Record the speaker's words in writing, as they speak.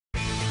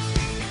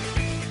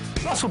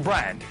Russell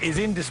Brand is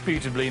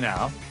indisputably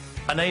now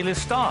an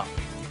A-list star.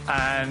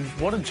 And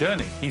what a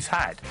journey he's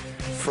had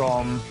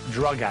from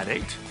drug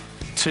addict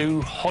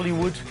to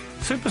Hollywood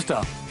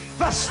superstar.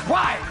 That's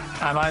right!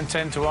 And I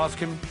intend to ask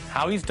him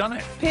how he's done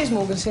it. Piers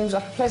Morgan seems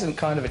like a pleasant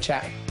kind of a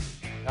chap.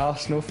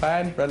 Arsenal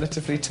fan,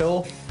 relatively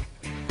tall.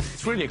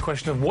 It's really a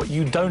question of what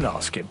you don't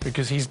ask him,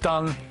 because he's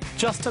done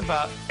just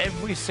about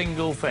every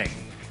single thing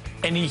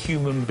any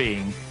human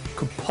being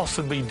could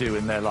possibly do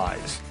in their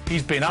lives.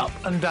 He's been up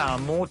and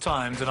down more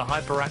times than a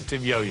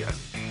hyperactive yo-yo.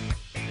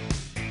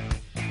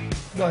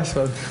 Nice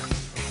one.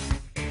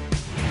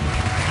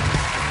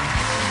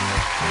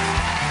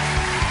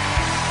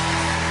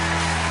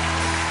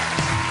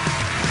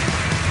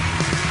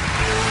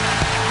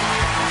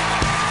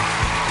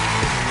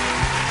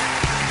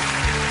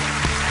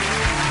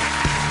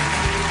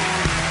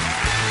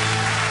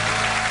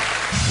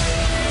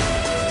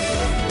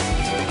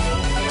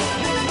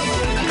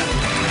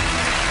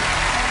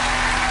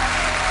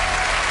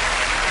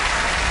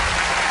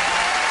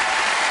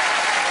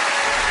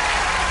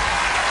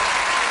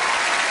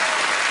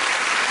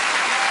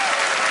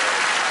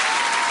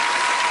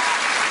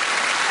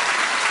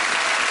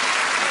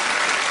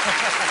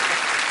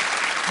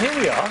 Here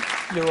we are.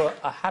 You're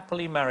a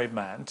happily married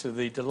man to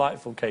the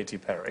delightful Katy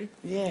Perry.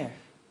 Yeah.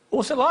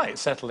 What's it like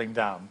settling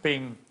down,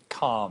 being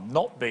calm,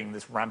 not being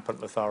this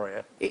rampant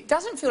Lothario? It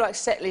doesn't feel like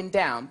settling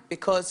down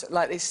because,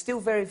 like, there's still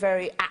very,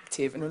 very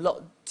active and a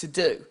lot to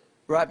do,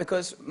 right?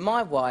 Because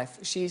my wife,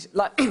 she's,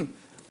 like...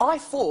 I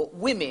thought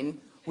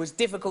women was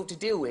difficult to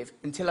deal with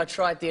until I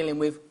tried dealing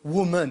with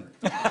woman.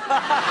 Because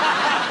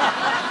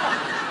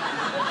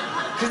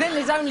then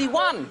there's only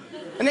one.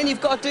 And then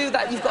you've got to do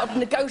that. You've got to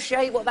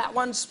negotiate what that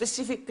one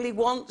specifically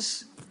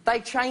wants.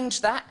 They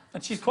changed that.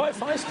 And she's quite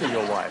feisty,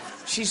 your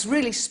wife. She's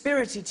really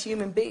spirited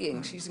human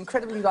being. She's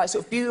incredibly, like,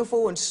 sort of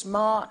beautiful and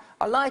smart.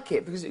 I like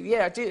it because,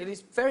 yeah, I do.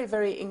 It's very,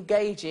 very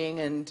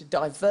engaging and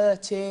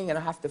diverting, and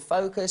I have to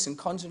focus and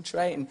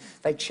concentrate, and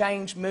they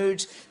change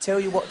moods, tell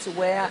you what to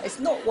wear.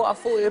 It's not what I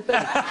thought it would be.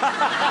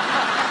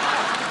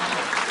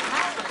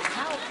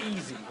 How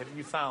easy have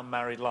you found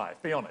married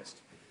life? Be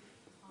honest.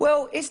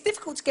 Well, it's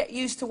difficult to get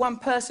used to one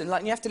person.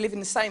 Like, you have to live in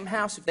the same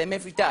house with them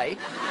every day.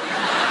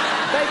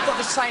 They've got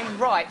the same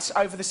rights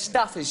over the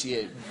stuff as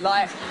you.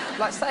 Like,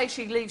 say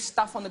she leaves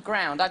stuff on the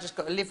ground, I just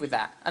got to live with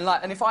that.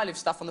 And if I leave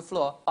stuff on the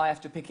floor, I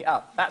have to pick it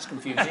up. That's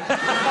confusing. But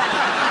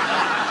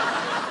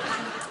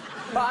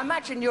I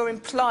imagine you're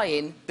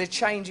implying the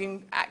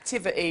changing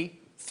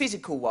activity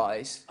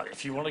physical-wise.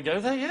 If you want to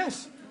go there,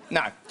 yes.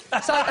 No.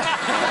 So...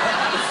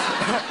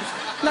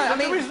 No, I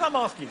mean... The reason I'm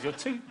asking is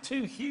you're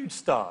two huge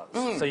stars,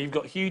 so you've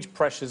got huge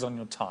pressures on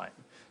your time.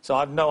 So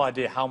I've no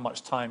idea how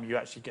much time you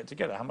actually get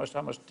together. How much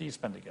do you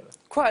spend together?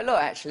 Quite a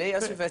lot, actually. I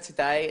was with her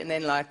today, and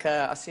then, like,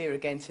 I see her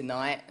again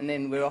tonight, and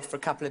then we're off for a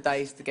couple of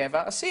days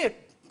together. I see her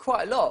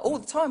quite a lot. All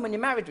the time when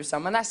you're married with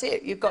someone, that's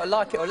it. You've got to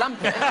like it or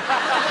lump it.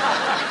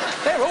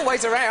 They're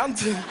always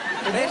around.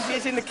 And there she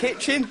is in the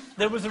kitchen.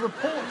 There was a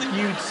report that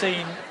you'd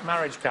seen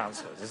marriage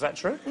counsellors. Is that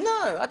true?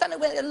 No, I don't know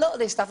where... A lot of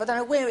this stuff, I don't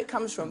know where it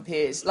comes from,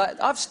 Piers. Like,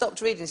 I've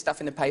stopped reading stuff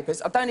in the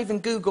papers. I don't even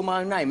Google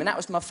my own name, and that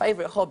was my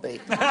favourite hobby.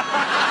 Don't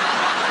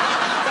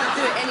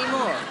do it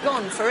anymore.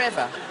 Gone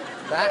forever.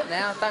 That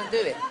now, don't do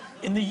it.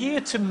 In the year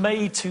to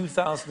May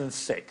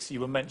 2006,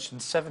 you were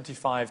mentioned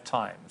 75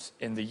 times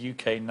in the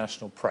UK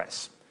national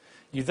press.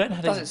 You then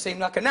had... Doesn't seem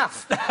like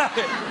enough.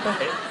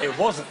 It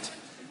wasn't.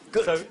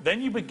 Good. So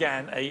then you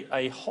began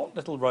a hot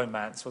little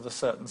romance with a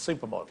certain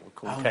supermodel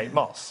called Kate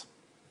Moss.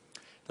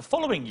 The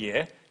following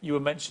year, you were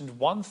mentioned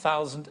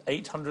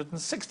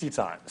 1,860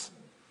 times.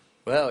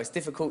 Well, it's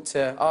difficult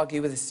to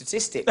argue with the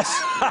statistics.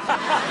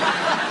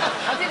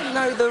 I didn't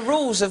know the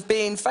rules of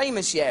being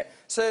famous yet.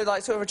 So,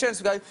 like, sort of returns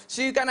to go,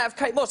 so you're going out with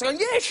Kate Moss? I go,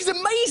 yeah, she's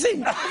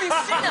amazing! Have you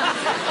seen her?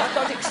 I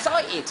got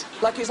excited.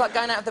 Like, it was like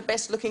going out with the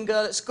best-looking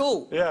girl at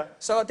school. Yeah.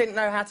 So I didn't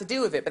know how to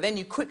deal with it. But then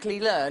you quickly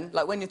learn,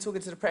 like, when you're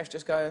talking to the press,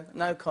 just go,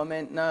 no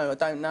comment, no, I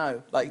don't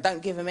know. Like,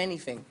 don't give them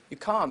anything. You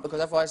can't,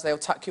 because otherwise they'll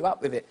tuck you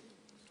up with it.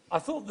 I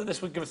thought that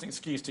this would give us an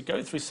excuse to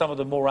go through some of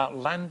the more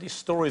outlandish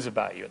stories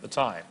about you at the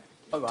time.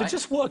 Right. To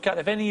just work out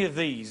if any of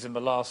these in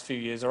the last few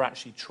years are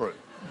actually true.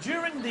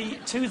 During the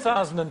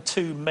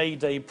 2002 May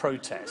Day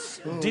protests,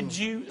 did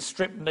you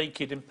strip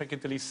naked in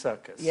Piccadilly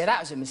Circus? Yeah,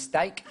 that was a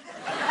mistake.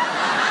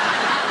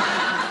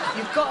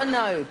 You've got to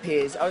know,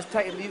 Piers,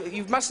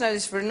 you must know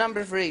this for a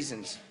number of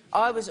reasons.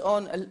 I was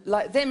on,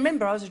 then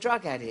remember, I was a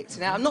drug addict.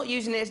 Now, I'm not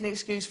using it as an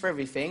excuse for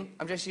everything.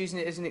 I'm just using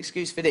it as an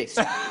excuse for this.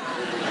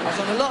 I was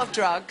on a lot of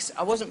drugs.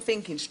 I wasn't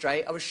thinking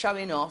straight. I was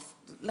showing off.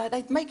 Like,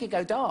 they'd make you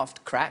go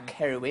daft. Crack,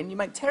 heroin, you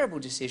make terrible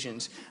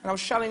decisions. And I was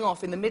showing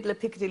off in the middle of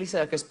Piccadilly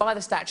Circus by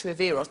the Statue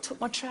of Eros.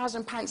 Took my trousers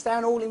and pants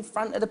down all in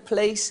front of the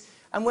police.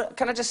 And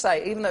can I just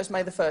say, even though it's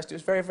May the 1st, it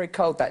was very, very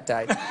cold that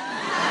day.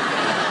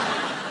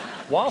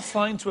 While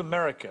flying to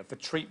America for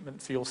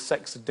treatment for your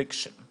sex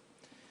addiction,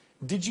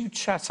 did you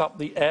chat up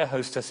the air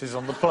hostesses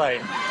on the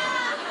plane?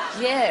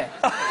 Yeah.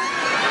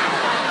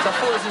 So I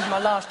thought this was my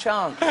last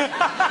chance.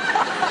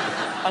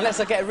 Unless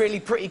I get a really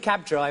pretty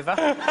cab driver.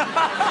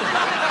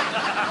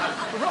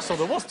 Russell,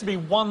 there was to be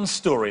one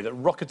story that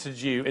rocketed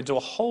you into a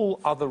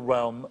whole other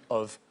realm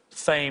of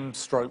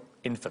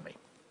fame/infamy.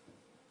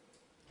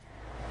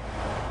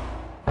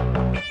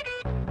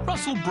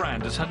 Russell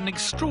Brand has had an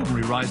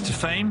extraordinary rise to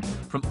fame,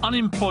 from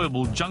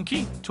unemployable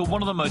junkie to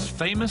one of the most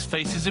famous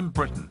faces in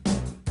Britain.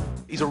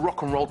 He's a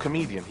rock and roll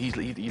comedian. He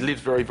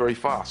lives very, very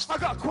fast. I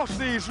gotta quash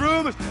these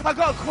rumours. I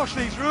gotta quash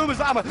these rumours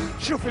that I'm a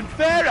chuffing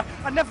fairy.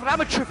 I never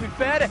am a chuffing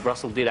fairy.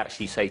 Russell did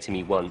actually say to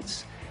me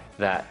once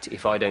that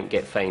if I don't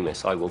get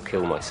famous, I will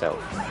kill myself.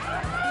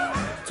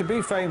 To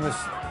be famous,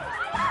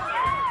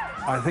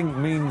 I think,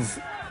 means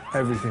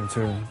everything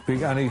to him,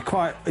 and he's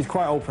quite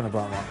open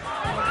about that.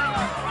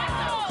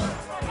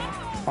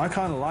 I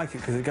kind of like it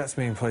because it gets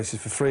me in places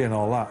for free and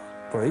all that,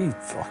 but he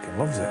fucking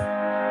loves it.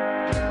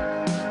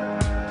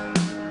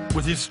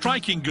 With his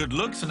striking good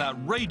looks and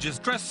outrageous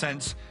dress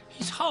sense,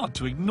 he's hard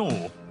to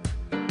ignore.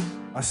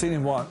 I seen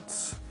him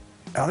once.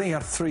 I think he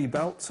had 3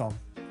 belts on.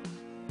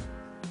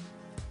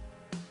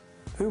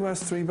 Who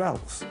wears 3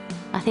 belts?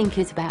 I think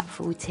he was about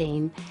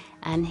 14,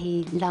 and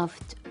he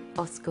loved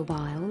Oscar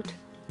Wilde.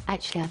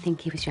 Actually, I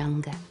think he was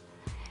younger.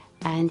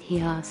 And he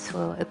asked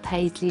for a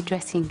paisley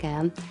dressing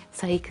gown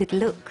so he could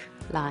look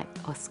like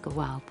Oscar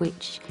Wilde,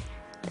 which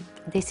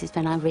this is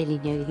when I really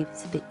knew he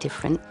was a bit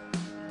different.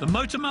 The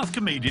motormouth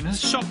comedian has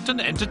shocked and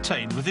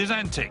entertained with his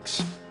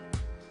antics.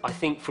 I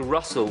think for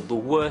Russell, the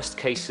worst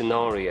case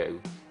scenario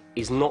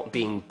is not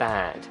being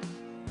bad.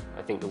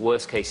 I think the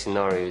worst case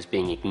scenario is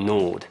being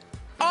ignored.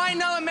 I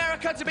know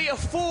America to be a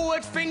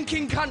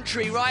forward-thinking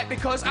country, right?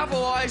 Because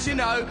otherwise, you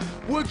know,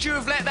 would you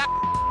have let that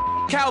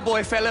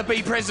cowboy fella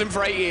be president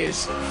for 8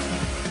 years?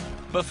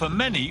 But for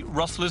many,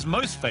 Russell is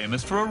most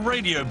famous for a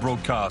radio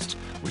broadcast,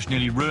 which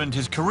nearly ruined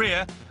his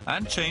career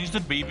and changed the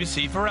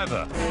BBC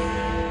forever.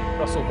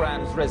 Russell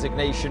Brand's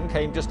resignation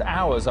came just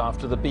hours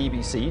after the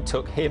BBC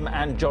took him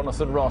and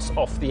Jonathan Ross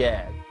off the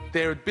air.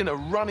 There had been a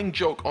running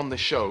joke on the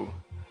show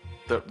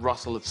that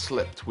Russell had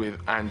slept with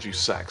Andrew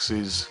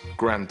Sachs's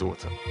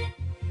granddaughter.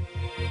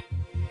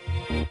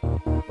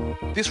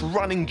 This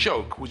running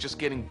joke was just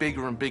getting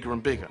bigger and bigger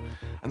and bigger.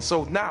 And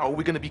so now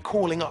we're going to be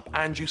calling up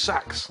Andrew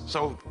Sachs.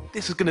 So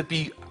this is going to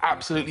be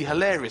absolutely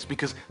hilarious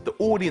because the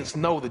audience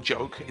know the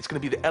joke. It's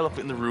going to be the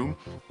elephant in the room.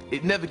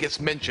 It never gets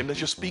mentioned as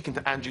you're speaking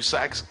to Andrew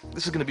Sachs.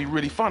 This is going to be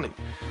really funny.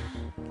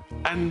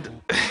 And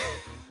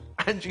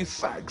Andrew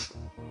Sachs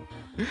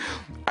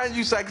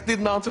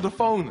didn't answer the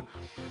phone.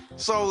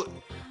 So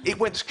it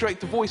went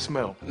straight to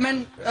voicemail.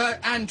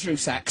 Andrew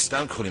Sachs.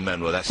 Don't call him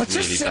Manuel, that's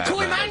really bad. Call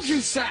him Andrew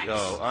Sachs.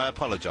 No, I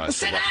apologise. I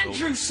said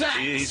Andrew Sachs.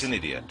 He's an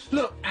idiot.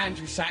 Look,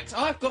 Andrew Sachs,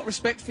 I've got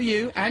respect for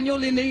you and your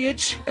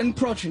lineage and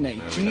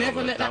progeny.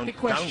 Never let that be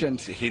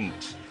questioned. Don't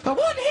hint. I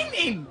wasn't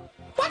hinting.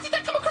 Why did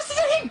that come across as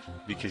a hint?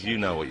 Because you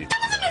know what you're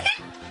That wasn't a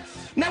hint.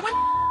 Now, when...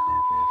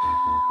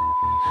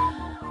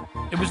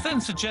 It was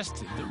then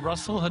suggested that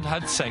Russell had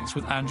had sex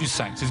with Andrew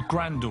Sachs's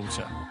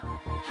granddaughter.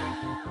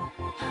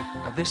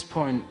 At this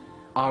point,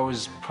 I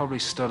was probably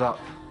stood up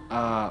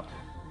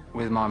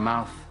with my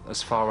mouth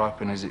as far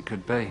open as it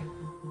could be.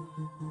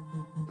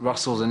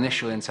 Russell's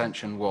initial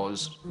intention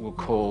was, we'll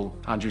call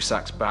Andrew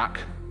Sachs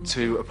back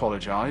to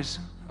apologise,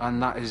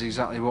 and that is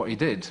exactly what he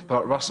did.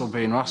 But Russell,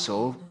 being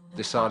Russell,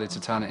 decided to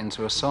turn it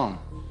into a song.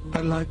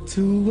 I'd like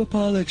to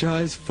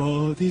apologise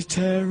for these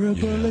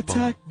terrible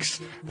attacks,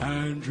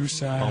 Andrew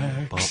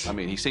Sachs. I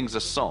mean, he sings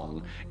a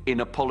song in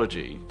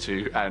apology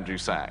to Andrew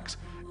Sachs,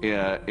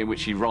 in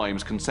which he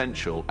rhymes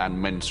consensual and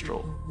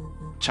menstrual.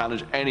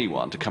 Challenge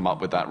anyone to come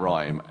up with that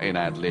rhyme in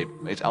ad-lib.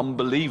 It's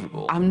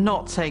unbelievable. I'm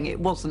not saying it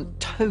wasn't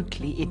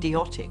totally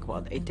idiotic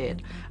what they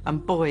did.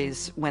 And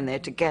boys, when they're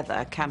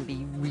together, can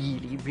be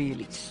really,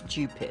 really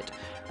stupid.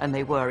 And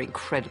they were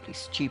incredibly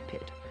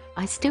stupid.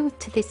 I still,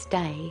 to this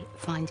day,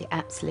 find it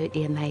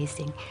absolutely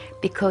amazing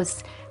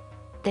because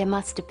there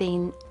must have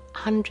been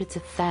hundreds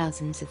of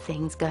thousands of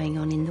things going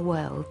on in the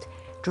world,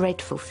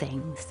 dreadful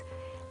things,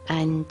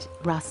 and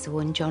Russell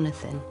and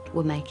Jonathan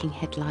were making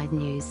headline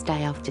news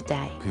day after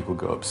day. People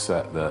got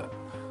upset that,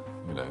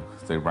 you know,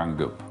 they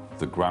rang up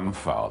the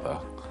grandfather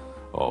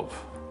of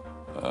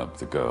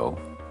the girl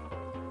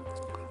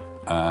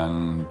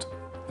and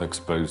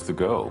exposed the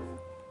girl.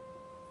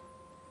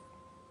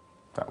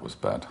 That was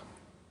bad.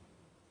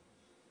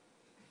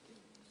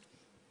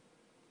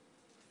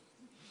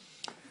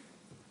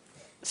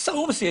 So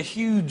obviously a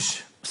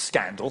huge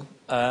scandal.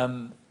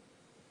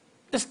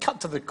 Let's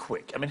cut to the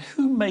quick. I mean,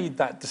 who made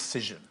that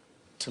decision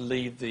to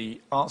leave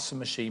the answer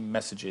machine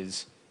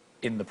messages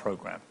in the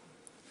programme?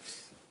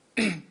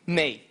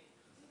 Me.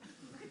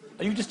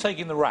 Are you just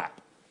taking the rap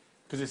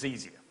because it's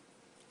easier?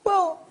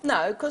 Well,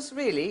 no, because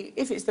really,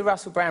 if it's the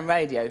Russell Brand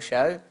radio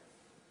show,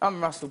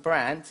 I'm Russell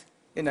Brand,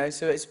 you know,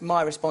 so it's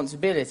my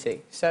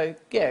responsibility. So,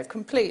 yeah,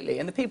 completely.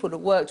 And the people that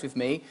worked with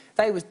me,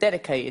 they was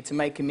dedicated to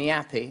making me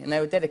happy, and they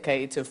were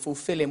dedicated to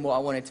fulfilling what I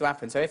wanted to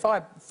happen. So if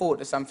I thought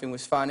that something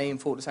was funny and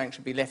thought that something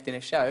should be left in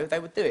a show, they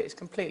would do it. It's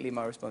completely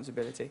my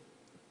responsibility.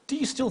 Do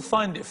you still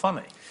find it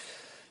funny?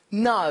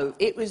 No,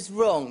 it was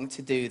wrong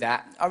to do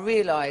that. I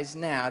realise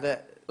now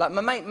that, like my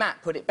mate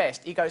Matt put it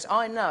best, he goes,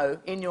 I know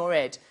in your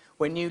head,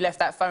 when you left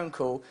that phone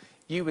call,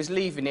 you was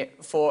leaving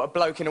it for a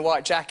bloke in a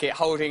white jacket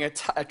holding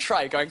a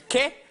tray going,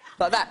 "Ke?"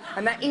 like that.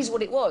 And that is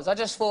what it was. I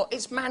just thought,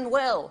 it's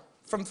Manuel.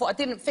 I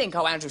didn't think,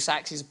 oh, Andrew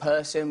Sachs is a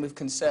person with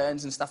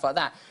concerns and stuff like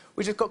that.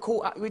 We just got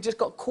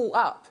caught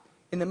up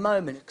in the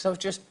moment because I was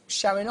just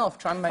showing off,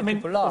 trying to make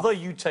people laugh. Although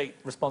you take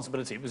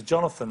responsibility, it was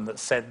Jonathan that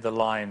said the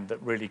line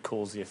that really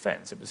caused the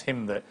offence. It was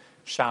him that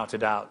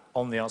shouted out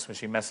on the answer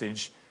machine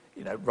message,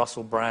 you know,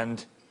 Russell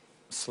Brand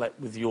slept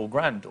with your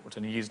granddaughter,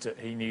 and he used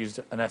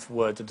an F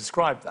word to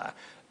describe that.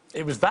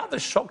 It was that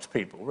shocked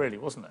people, really,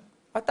 wasn't it?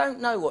 I don't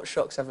know what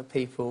shocks other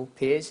people,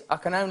 Piers. I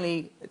can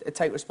only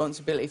take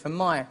responsibility for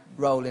my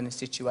role in the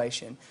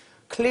situation.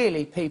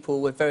 Clearly, people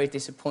were very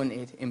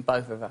disappointed in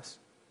both of us.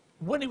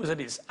 When it was at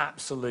its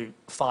absolute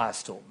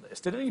firestorm,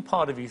 did any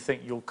part of you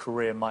think your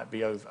career might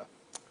be over?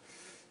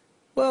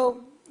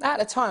 Well, at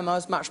the time, I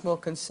was much more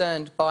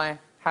concerned by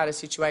how the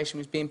situation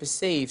was being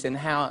perceived and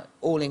how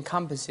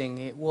all-encompassing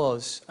it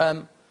was.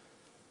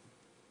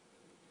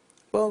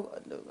 Well,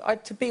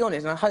 to be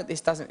honest, and I hope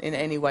this doesn't in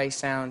any way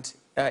sound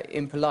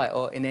impolite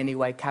or in any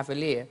way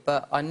cavalier,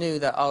 but I knew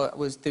that I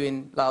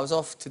was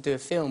off to do a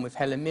film with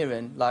Helen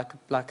Mirren like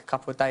a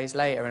couple of days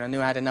later, and I knew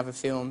I had another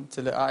film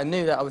to look. I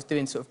knew that I was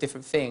doing sort of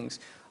different things.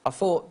 I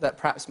thought that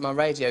perhaps my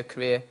radio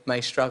career may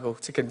struggle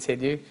to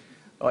continue,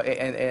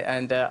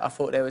 and I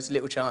thought there was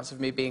little chance of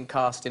me being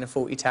cast in a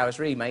Fawlty Towers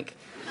remake.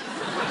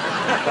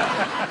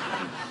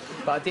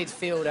 But I did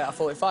feel that I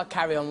thought if I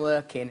carry on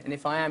working, and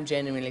if I am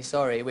genuinely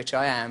sorry, which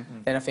I am,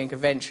 then I think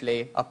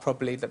eventually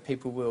that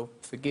people will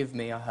forgive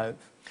me, I hope.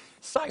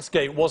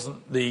 Saxgate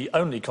wasn't the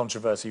only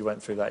controversy you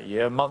went through that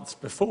year. Months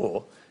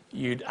before,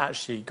 you'd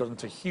actually got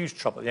into huge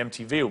trouble at the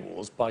MTV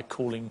Awards by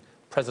calling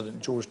President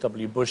George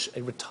W. Bush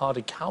a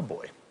retarded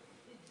cowboy.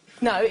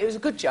 No, it was a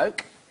good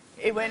joke.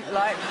 It went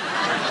like...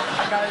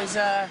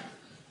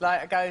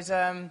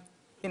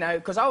 you know,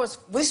 because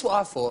this is what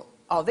I thought.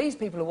 Oh, these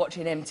people are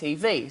watching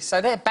MTV,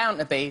 so they're bound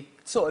to be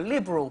sort of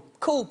liberal,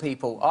 cool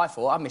people. I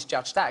thought, I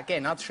misjudged that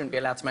again. I shouldn't be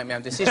allowed to make my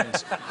own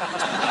decisions.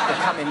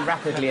 Becoming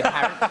rapidly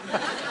apparent.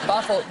 But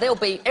I thought, there'll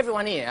be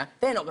everyone here,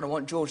 they're not going to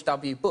want George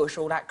W. Bush,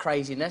 all that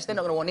craziness. They're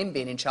not going to want him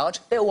being in charge.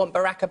 They'll want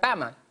Barack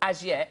Obama.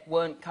 As yet,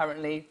 weren't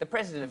currently the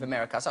president of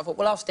America. So I thought,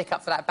 well, I'll stick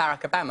up for that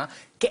Barack Obama,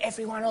 get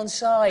everyone on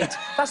side.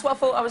 That's what I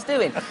thought I was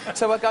doing.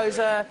 So I goes,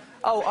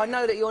 oh, I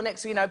know that you're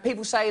next... You know,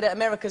 people say that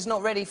America's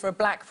not ready for a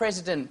black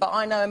president, but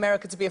I know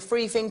America to be a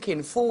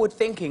free-thinking,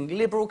 forward-thinking,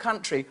 liberal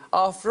country.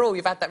 After all,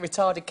 you've had that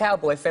retarded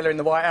cowboy fella in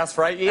the White House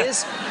for 8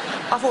 years.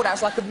 I thought that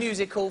was like a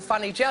musical,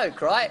 funny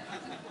joke, right?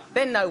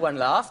 Then no one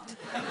laughed.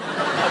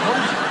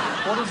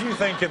 What did you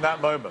think in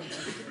that moment?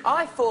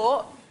 I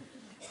thought,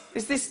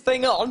 is this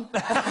thing on? And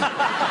then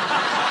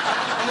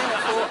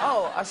I thought,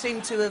 oh, I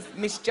seem to have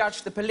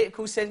misjudged the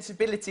political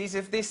sensibilities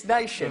of this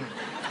nation.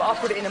 But I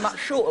put it in a much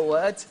shorter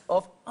words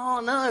of, oh,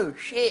 no,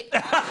 shit.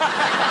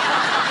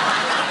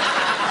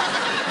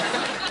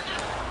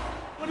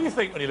 What do you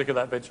think when you look at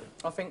that picture?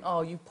 I think,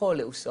 oh, you poor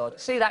little sod.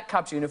 See that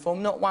Cubs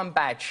uniform? Not one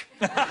badge.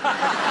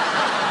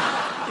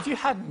 If you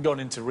hadn't gone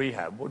into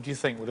rehab, what do you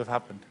think would have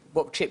happened?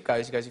 What Chip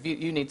goes, he goes, if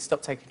you need to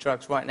stop taking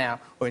drugs right now,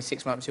 or in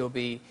 6 months you'll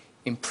be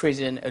in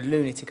prison, a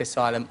lunatic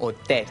asylum, or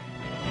dead.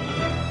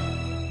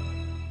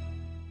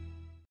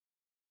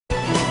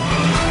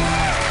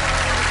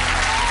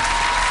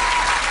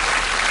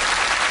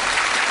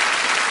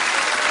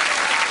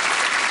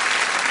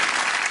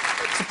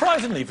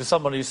 Surprisingly, for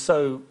someone who's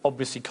so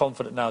obviously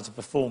confident now as a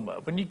performer,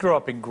 when you grew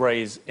up in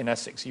Grays in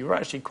Essex, you were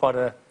actually quite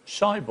a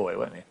shy boy,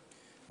 weren't you?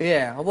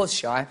 Yeah, I was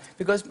shy,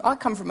 because I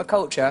come from a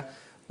culture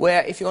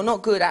where if you're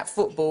not good at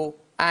football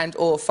and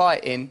or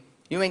fighting,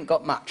 you ain't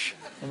got much.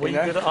 Were you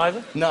good at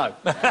either? No.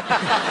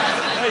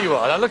 There you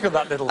are. Now look at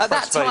that little At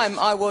that face. time,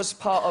 I was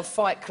part of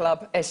Fight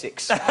Club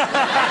Essex.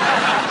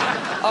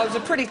 I was a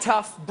pretty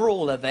tough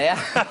brawler there.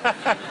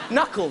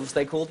 Knuckles,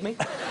 they called me.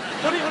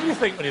 What do you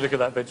think when you look at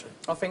that picture?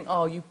 I think,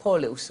 oh, you poor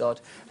little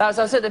sod. I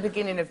was at the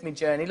beginning of my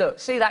journey. Look,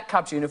 see that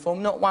Cubs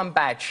uniform? Not one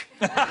badge.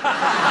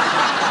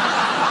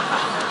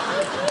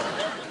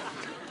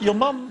 Your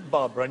mum,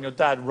 Barbara, and your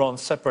dad, Ron,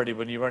 separated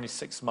when you were only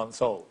 6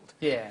 months old.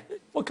 Yeah.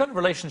 What kind of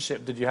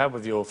relationship did you have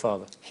with your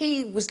father?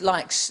 He was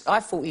like... I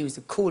thought he was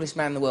the coolest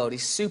man in the world.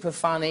 He's super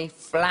funny,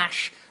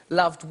 flash,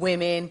 loved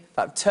women,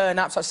 like turn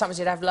up. So sometimes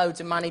he'd have loads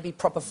of money, be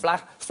proper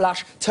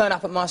flush, turn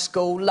up at my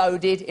school,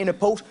 loaded, in a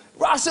Porsche.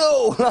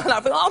 Russell! And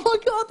I'd be like, oh, my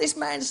God, this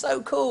man's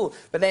so cool.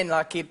 But then,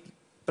 like, he'd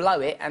blow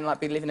it and,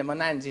 like, be living at my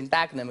nan's in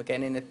Dagenham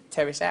again in a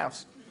terrace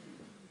house.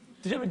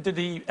 Did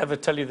he ever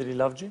tell you that he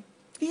loved you?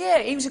 Yeah,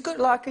 he was a good...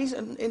 Like, he's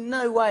in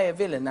no way a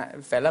villain,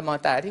 that fella, my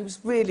dad. He was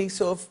really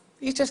sort of...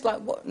 He's just like...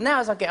 Now,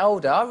 as I get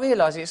older, I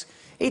realise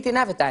he didn't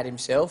have a dad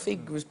himself. He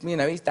was... You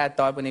know, his dad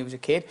died when he was a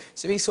kid.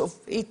 So he sort of...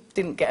 He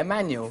didn't get a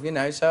manual, you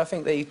know, so I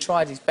think that he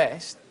tried his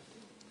best.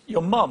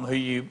 Your mum, who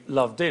you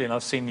love dearly, and I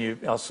saw you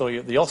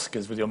at the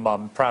Oscars with your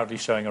mum, proudly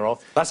showing her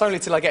off. That's only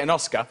till I get an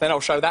Oscar, then I'll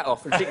show that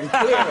off and she can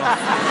clear off.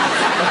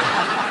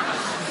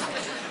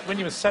 When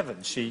you were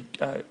 7, she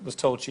was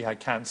told she had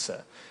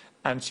cancer,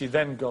 and she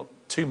then got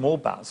 2 more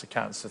bouts of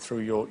cancer through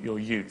your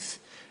youth.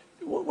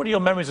 What are your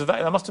memories of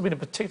that? That must have been a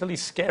particularly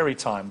scary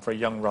time for a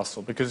young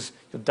Russell, because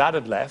your dad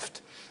had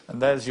left,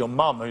 and there's your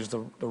mum, who's the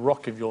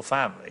rock of your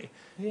family.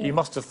 Yeah. You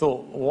must have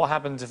thought, what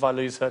happens if I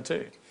lose her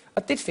too?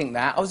 I did think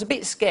that. I was a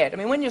bit scared. I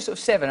mean, when you're sort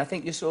of 7, I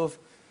think you're sort of,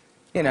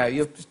 you know,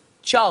 you're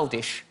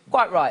childish,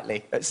 quite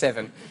rightly, at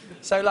 7.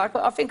 So, like,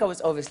 I think I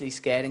was obviously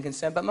scared and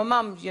concerned, but my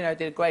mum, you know,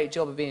 did a great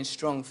job of being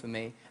strong for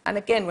me. And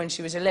again, when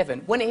she was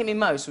 11, when it hit me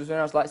most was when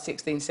I was like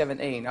 16,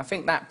 17. I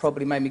think that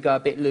probably made me go a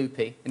bit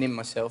loopy and in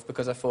myself,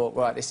 because I thought,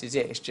 right, this is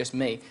it, it's just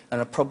me. And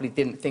I probably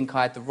didn't think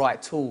I had the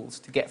right tools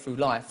to get through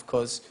life,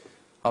 because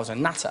I was a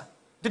nutter.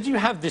 Did you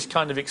have this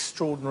kind of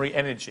extraordinary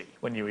energy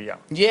when you were young?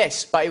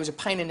 Yes, but it was a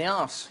pain in the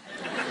arse.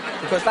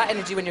 Because that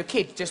energy when you're a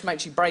kid just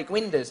makes you break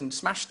windows and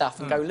smash stuff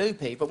and go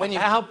loopy. But when you...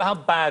 How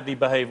badly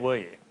behaved were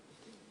you?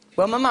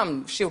 Well, my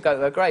mum, she'll go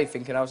to her grave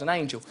thinking I was an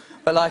angel.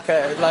 But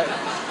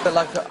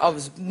I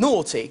was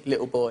naughty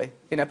little boy,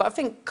 you know. But I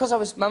think because I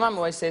was... My mum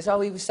always says, oh,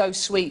 he was so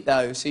sweet,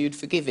 though, so you'd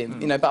forgive him,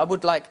 you know. But I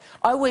would, like...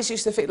 I always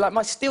used to think,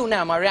 like, still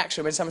now, my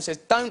reaction when someone says,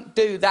 don't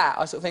do that,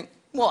 I sort of think,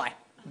 why?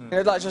 You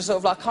know, like, just sort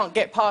of, like, I can't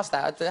get past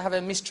that. I have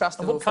a mistrust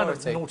of authority.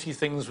 What kind of naughty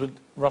things would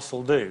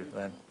Russell do,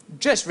 then?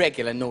 Just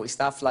regular naughty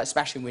stuff, like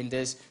smashing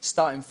windows,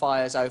 starting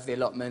fires over the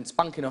allotments,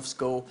 bunking off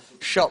school,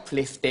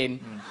 shoplifting,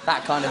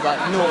 that kind of, like,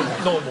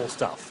 normal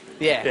stuff.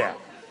 Yeah. Yeah.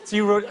 So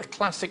you were a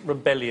classic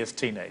rebellious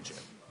teenager?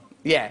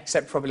 Yeah,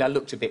 except probably I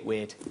looked a bit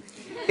weird.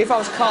 If I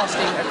was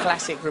casting a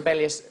classic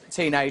rebellious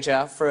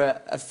teenager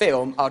for a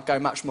film, I'd go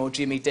much more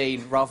Jimmy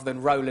Dean rather than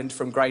Roland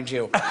from Grange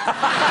Hill.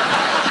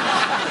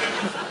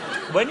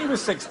 When you were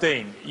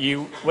 16,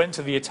 you went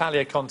to the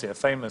Italia Conti, a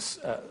famous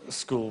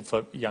school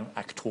for young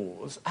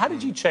actors. How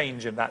did you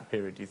change in that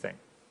period, do you think?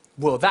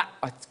 Well,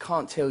 I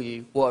can't tell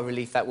you what a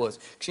relief that was.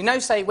 Because, you know,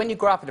 say, when you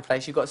grow up in a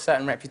place, you've got a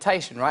certain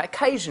reputation, right?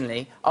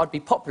 Occasionally, I'd be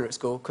popular at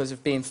school because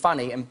of being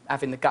funny and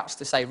having the guts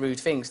to say rude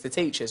things to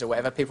teachers or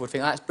whatever. People would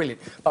think, oh, that's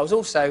brilliant. But I was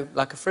also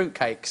like a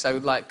fruitcake, so,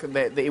 like,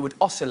 it would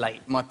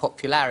oscillate my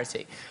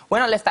popularity.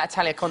 When I left that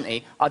Italia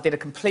Conti, I did a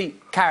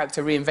complete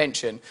character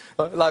reinvention.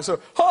 Like, so,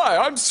 hi,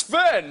 I'm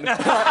Sven!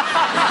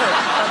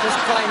 I just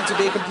claimed to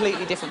be a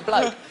completely different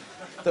bloke.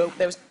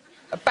 There was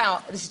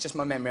about, this is just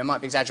my memory, I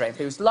might be exaggerating,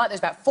 but it was like there's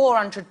about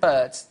 400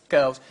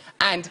 girls,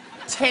 and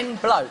 10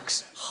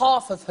 blokes,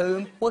 half of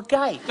whom were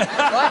gay,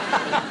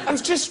 right? It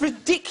was just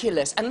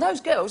ridiculous. And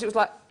those girls, it was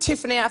like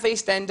Tiffany out of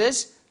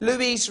EastEnders,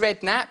 Louise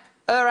Redknapp,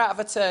 her out of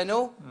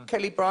Eternal,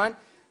 Kelly Bryant,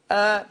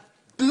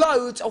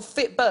 loads of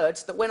fit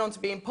birds that went on to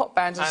be in pop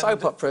bands and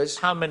soap operas.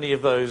 How many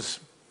of those?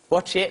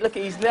 Watch it, look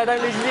at his... Don't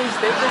lose his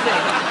instinct,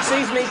 does he?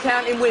 Sees me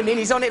counting women,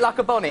 he's on it like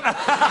a bonnet.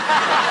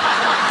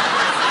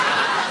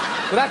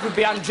 Well, that would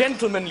be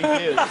ungentlemanly,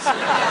 Piers.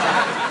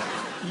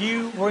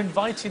 You were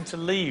invited to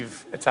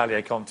leave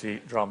Italia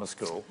Conti Drama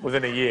School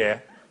within a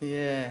year.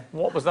 Yeah.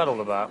 What was that all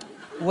about?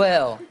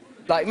 Well,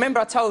 like, remember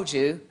I told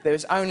you there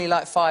was only,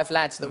 like, 5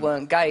 lads that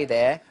weren't gay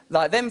there?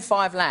 Like, them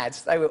 5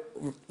 lads, they were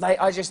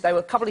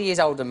a couple of years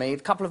older than me, a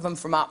couple of them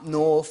from up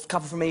north, a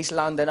couple from East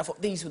London. I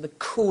thought these were the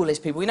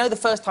coolest people. You know the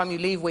first time you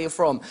leave where you're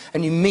from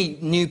and you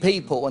meet new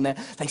people and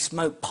they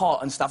smoke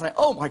pot and stuff, and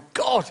oh, my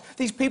God,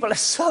 these people are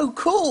so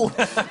cool.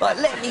 Like,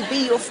 let me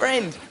be your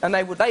friend. And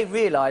they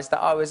realised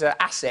that I was an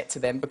asset to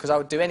them because I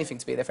would do anything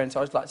to be their friend. So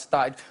I was, like,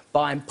 started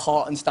buying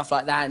pot and stuff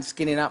like that and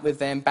skinning up with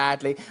them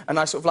badly. And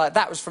I sort of, like,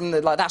 that was from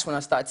the... Like, that's when I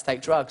started to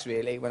take drugs,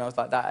 really, when I was,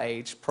 like, that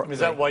age. Is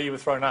that why you were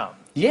thrown out?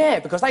 Yeah,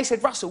 because they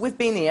said, Russell, we've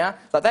been here,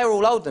 like, they were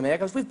all older than me,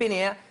 because we've been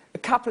here a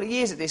couple of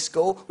years at this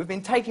school, we've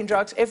been taking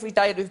drugs every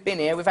day that we've been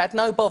here, we've had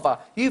no bother.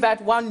 You've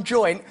had 1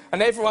 joint,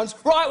 and everyone's,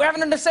 right, we're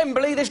having an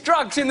assembly, there's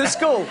drugs in the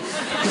school.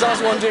 Because I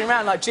was wandering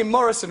around like Jim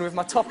Morrison with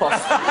my top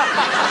off.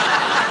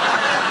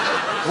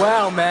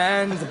 Wow,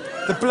 man,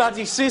 the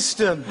bloody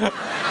system.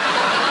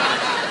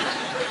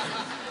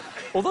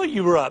 Although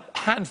you were a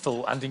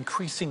handful and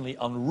increasingly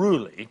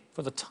unruly,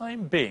 for the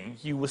time being,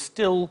 you were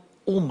still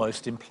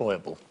almost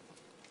employable.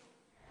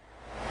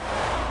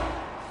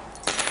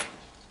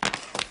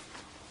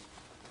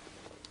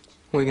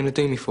 What are you going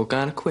to do me for,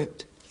 going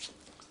equipped?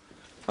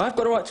 I've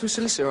got a right to a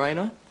solicitor, ain't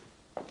I?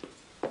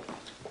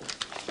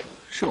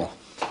 Sure.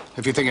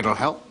 If you think it'll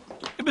help.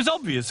 It was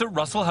obvious that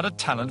Russell had a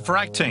talent for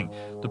acting.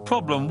 The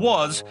problem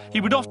was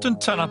he would often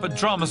turn up at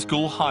drama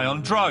school high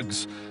on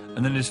drugs,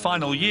 and in his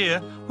final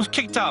year was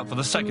kicked out for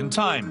the 2nd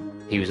time.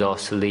 He was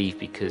asked to leave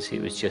because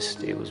it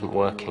wasn't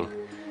working.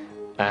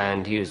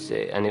 And it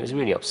was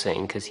really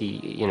upsetting because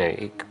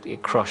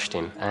it crushed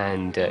him,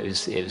 and it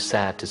was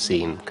sad to see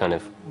him kind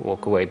of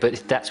walk away.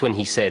 But that's when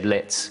he said,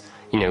 let's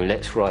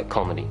write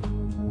comedy.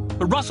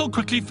 But Russell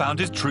quickly found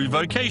his true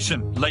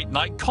vocation,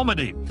 late-night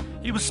comedy.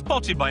 He was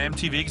spotted by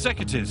MTV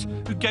executives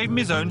who gave him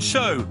his own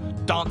show,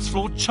 Dance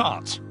Floor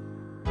Chart.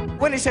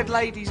 When it said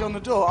ladies on the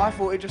door, I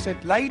thought it just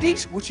said,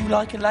 ladies, would you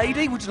like a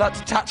lady? Would you like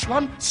to touch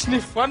one?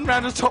 Sniff one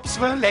round the tops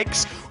of her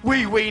legs?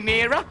 Wee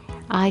nearer?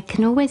 I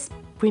can always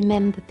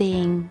remember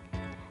being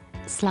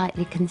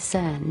slightly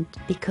concerned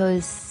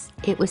because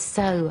it was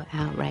so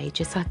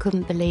outrageous. I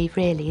couldn't believe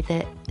really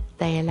that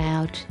they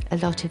allowed a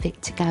lot of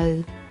it to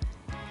go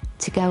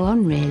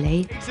on,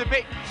 really. He's a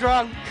bit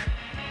drunk.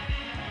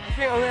 I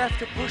think I'm going to have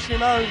to push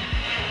him home.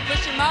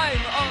 Push him home?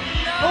 Oh,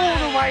 no! All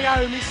the way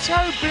home. He's so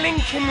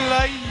blinking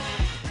late.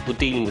 We're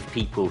dealing with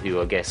people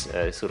who, I guess,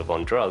 are sort of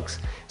on drugs,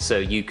 so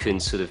you can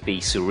sort of be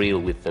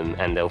surreal with them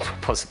and they'll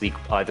possibly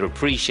either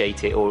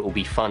appreciate it or it will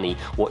be funny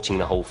watching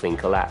the whole thing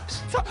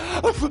collapse.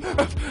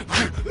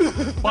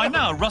 By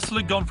now, Russell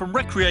had gone from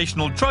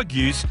recreational drug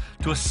use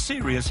to a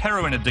serious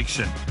heroin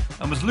addiction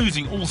and was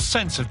losing all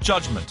sense of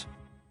judgment.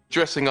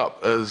 Dressing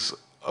up as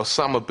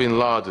Osama bin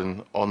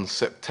Laden on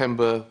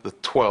September the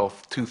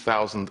 12th,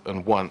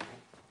 2001.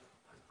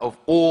 Of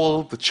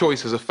all the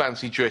choices of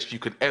fancy dress you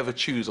could ever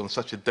choose on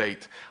such a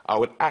date, I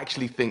would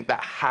actually think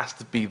that has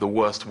to be the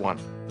worst one.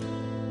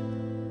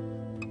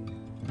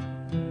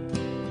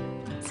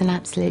 It's an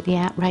absolutely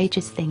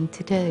outrageous thing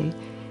to do,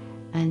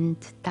 and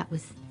that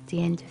was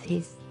the end of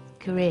his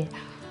career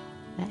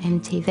at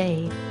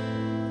MTV.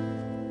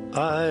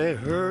 I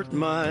hurt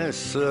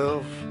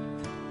myself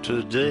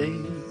today.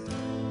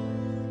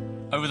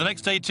 Over the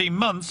next 18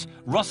 months,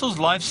 Russell's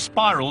life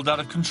spiralled out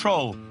of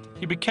control.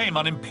 He became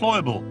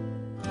unemployable.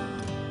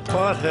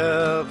 What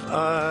have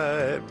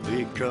I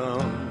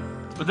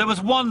become? But there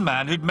was one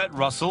man who'd met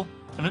Russell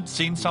and had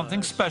seen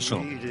something special.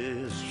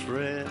 I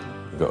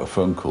got a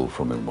phone call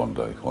from him one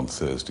day, on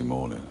Thursday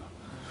morning,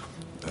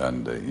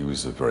 and he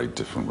was a very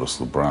different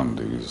Russell Brand.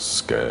 He was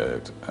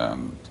scared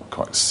and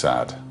quite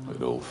sad.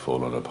 It all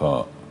fallen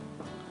apart.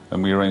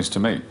 And we arranged to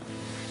meet.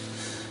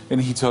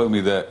 And he told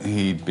me that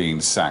he'd been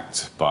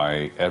sacked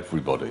by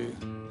everybody.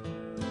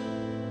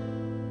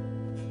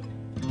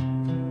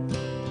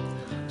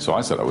 So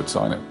I said I would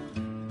sign it.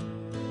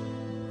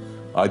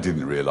 I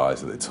didn't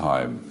realise at the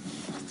time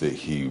that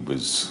he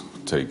was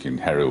taking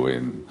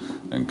heroin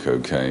and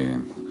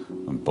cocaine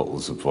and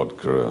bottles of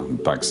vodka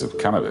and bags of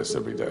cannabis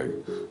every day.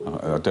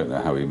 I don't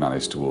know how he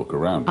managed to walk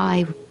around.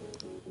 I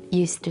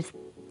used to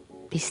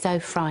be so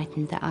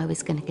frightened that I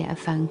was going to get a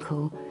phone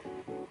call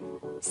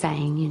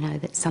saying, you know,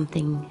 that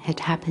something had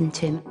happened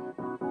to him.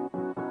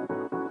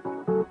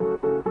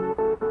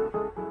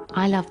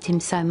 I loved him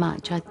so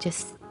much, I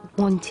just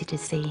wanted to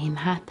see him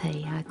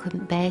happy. I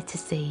couldn't bear to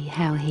see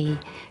how he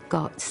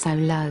got so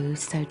low,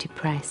 so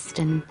depressed,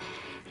 and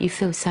you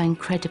feel so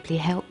incredibly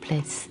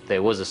helpless.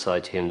 There was a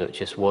side to him that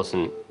just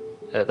wasn't,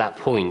 at that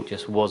point,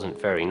 just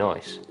wasn't very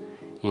nice.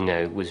 You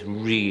know, was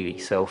really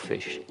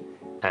selfish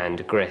and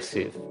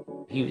aggressive.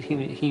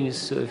 He was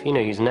sort of, you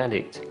know, he was an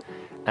addict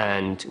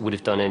and would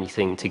have done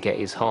anything to get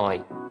his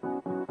high.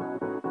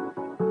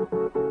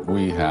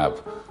 We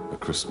have a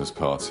Christmas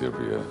party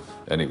every year,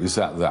 and it was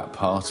at that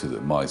party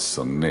that my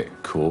son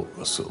Nick caught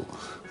Russell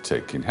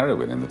taking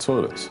heroin in the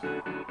toilets.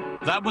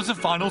 That was the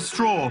final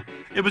straw.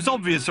 It was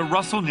obvious that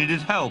Russell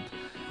needed help,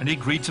 and he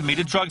agreed to meet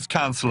a drugs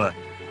counsellor.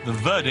 The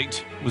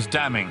verdict was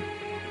damning.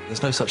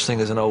 There's no such thing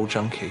as an old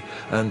junkie,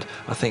 and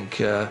I think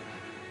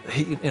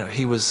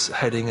he was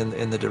heading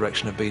in the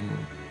direction of being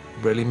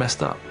really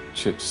messed up.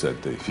 Chip said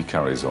that if he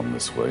carries on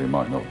this way, he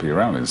might not be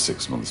around in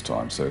 6 months'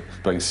 time, so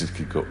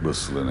basically got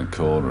Russell in a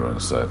corner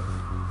and said,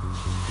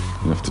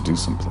 you have to do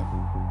something.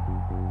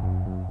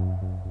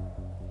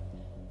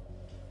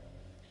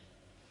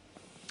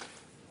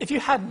 If you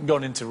hadn't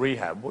gone into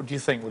rehab, what do you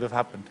think would have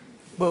happened?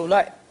 Well,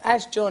 like,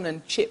 as John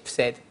and Chip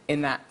said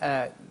in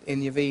that,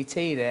 in your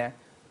VT there,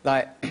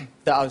 like,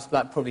 that I was,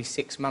 like, probably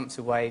 6 months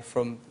away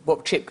from...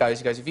 What Chip goes,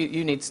 he goes, if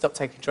you need to stop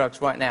taking drugs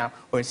right now,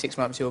 or in 6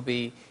 months you'll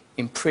be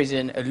in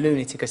prison, a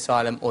lunatic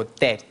asylum, or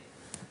dead.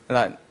 And,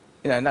 like,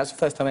 you know, and that's the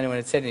first time anyone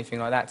had said anything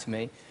like that to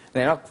me. And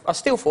then I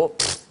still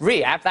thought,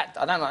 rehab, that,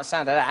 I don't like the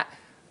sound of that.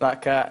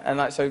 Like, and,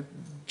 like, so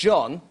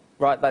John...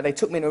 Right, like they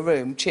took me in a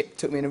room, Chip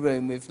took me in a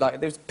room with, like,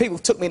 people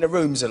took me into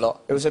rooms a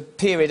lot. It was a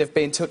period of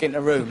being took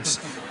into rooms,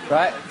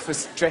 right, for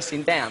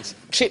dressing downs.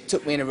 Chip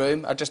took me in a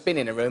room, I'd just been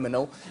in a room and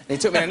all, and he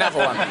took me in another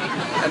one.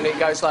 And he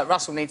goes, like,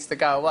 Russell needs to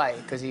go away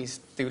because he's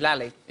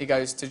doolally. He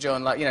goes to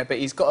John, like, you know, but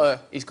he's got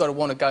to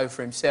want to go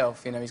for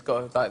himself, you know, he's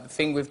got to, like, the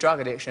thing with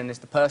drug addiction is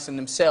the person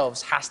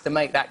themselves has to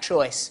make that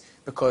choice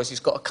because he's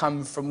got to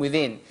come from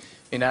within,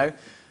 you know.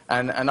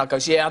 And I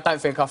goes, yeah, I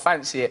don't think I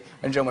fancy it.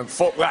 And John went,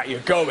 fuck that,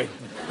 you're going.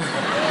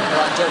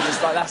 And John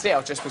just like, that's it,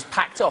 I just was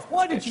packed off.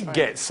 Why did you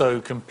get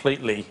so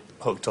completely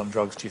hooked on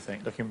drugs, do you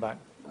think, looking back?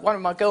 One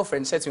of my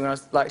girlfriends said to me when I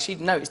was, like, she'd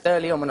noticed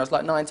early on when I was,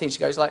 like, 19, she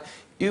goes, like,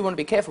 you want to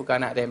be careful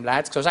going out with them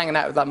lads, because I was hanging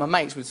out with, like, my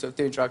mates were sort of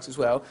doing drugs as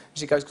well. And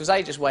she goes, because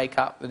they just wake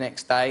up the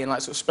next day and, like,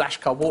 sort of splash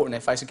cold water in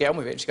their face and get on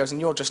with it. And she goes, and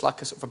you're just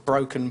like a sort of a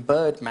broken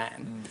bird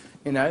man.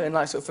 You know, and,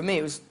 like, sort of for me,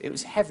 it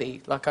was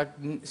heavy. Like, I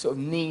sort of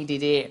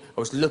needed it. I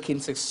was looking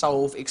to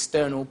solve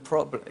internal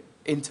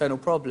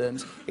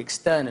problems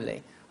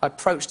externally. I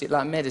approached it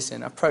like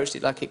medicine. I approached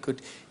it like it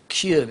could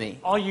cure me.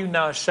 Are you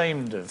now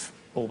ashamed of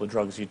all the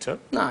drugs you took?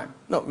 No,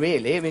 not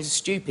really. I mean, it's a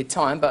stupid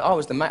time, but I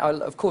was the mate.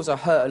 Of course, I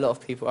hurt a lot of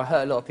people. I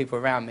hurt a lot of people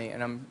around me,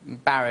 and I'm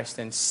embarrassed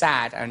and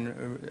sad,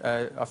 and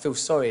I feel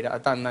sorry that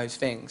I've done those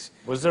things.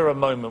 Was there a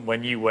moment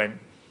when you went,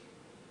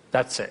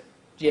 that's it,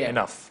 yeah,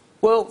 enough?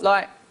 Well,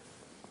 like...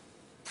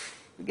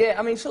 Yeah,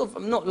 I mean, sort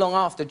of not long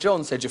after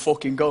John said, you're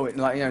fucking going,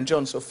 like, you know, and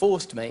John sort of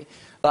forced me,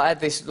 Like, I had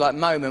this like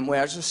moment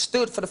where I just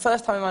stood for the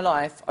first time in my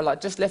life. I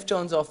just left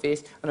John's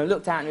office and I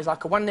looked out and it was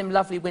like one of them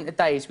lovely winter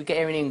days we get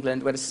here in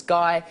England where the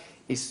sky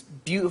is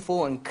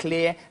beautiful and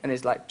clear and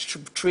there's like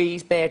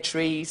trees, bare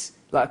trees,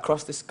 like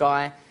across the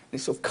sky. And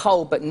it's sort of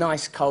cold but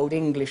nice cold,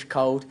 English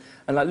cold.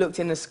 And I looked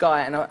in the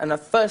sky and the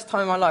first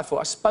time in my life I thought,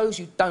 I suppose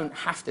you don't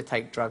have to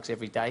take drugs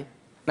every day.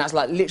 And that's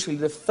like literally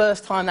the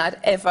first time that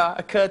had ever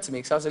occurred to me.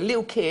 Because I was a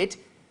little kid,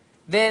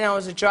 then I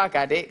was a drug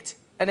addict,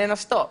 and then I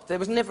stopped. There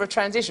was never a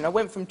transition. I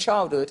went from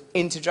childhood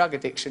into drug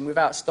addiction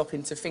without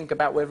stopping to think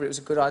about whether it was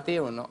a good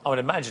idea or not. I would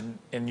imagine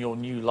in your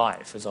new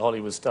life as a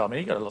Hollywood star, I mean,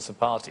 you go to lots of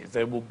parties,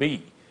 there will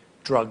be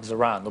drugs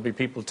around. There'll be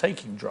people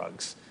taking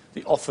drugs.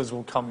 The offers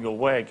will come your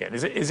way again.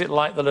 Is it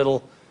like the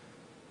little,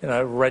 you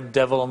know, red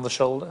devil on the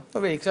shoulder?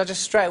 Not really, because I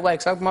just straight away,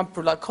 because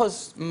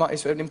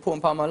it's an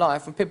important part of my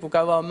life, when people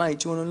go, oh, mate,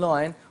 do you want a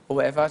line? Or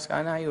whatever, I just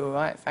go, no, you're all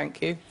right,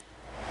 thank you.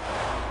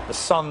 The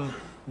Sun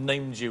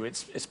named you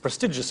its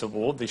prestigious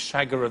award, the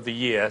Shagger of the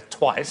Year,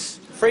 twice.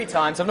 3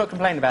 times, I'm not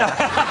complaining about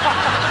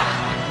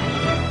that.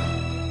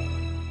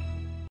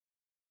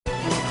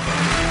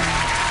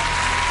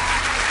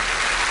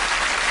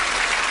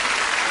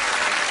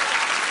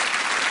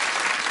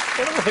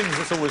 One of the things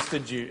that's always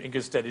stood you in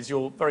good stead is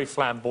your very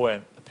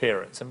flamboyant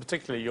appearance, and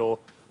particularly your,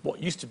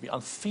 what used to be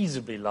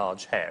unfeasibly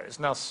large hair. It's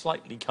now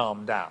slightly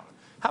calmed down.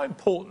 How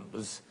important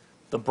was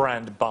the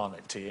brand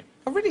Barnet to you?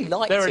 I really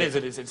liked it. There it is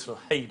at its sort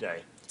of heyday.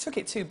 I took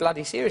it too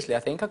bloody seriously, I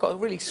think. I got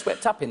really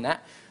swept up in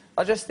that.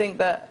 I just think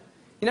that,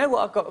 you know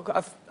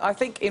what, I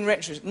think in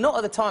retrospect, not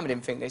at the time I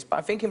didn't think this, but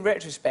I think in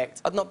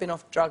retrospect, I'd not been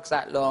off drugs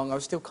that long. I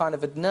was still kind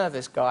of a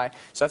nervous guy.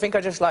 So I think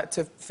I just like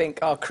to think,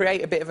 oh,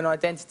 create a bit of an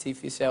identity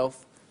for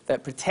yourself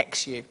that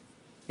protects you,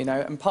 you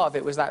know, and part of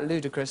it was that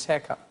ludicrous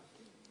haircut.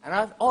 And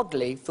I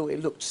oddly thought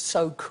it looked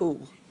so cool.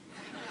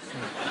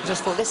 I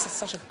just thought, this is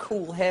such a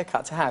cool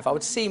haircut to have. I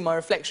would see my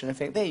reflection and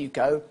think, there you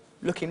go,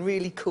 looking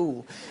really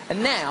cool.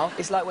 And now,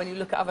 it's like when you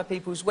look at other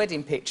people's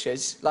wedding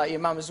pictures, like your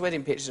mum's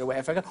wedding pictures or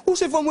whatever, I go,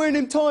 what's everyone wearing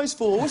them ties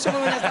for? What's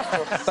everyone wearing that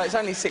stuff for? But it's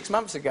only 6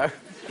 months ago.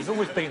 There's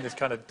always been this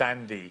kind of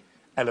dandy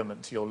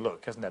element to your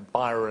look, hasn't there?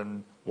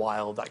 Byron,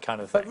 Wilde, that kind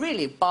of thing. But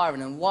really,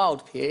 Byron and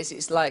Wilde, Piers,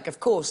 it's like, of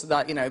course,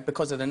 that, you know,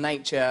 because of the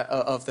nature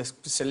of the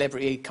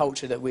celebrity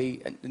culture that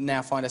we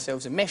now find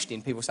ourselves enmeshed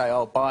in, people say,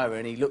 oh,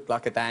 Byron, he looked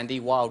like a dandy,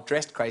 Wilde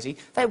dressed crazy.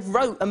 They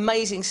wrote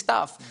amazing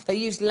stuff. They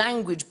used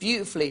language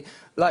beautifully.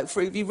 Like,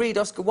 if you read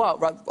Oscar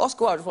Wilde, right,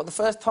 Oscar Wilde was the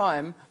first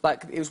time,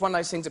 like, it was one of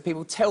those things that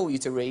people tell you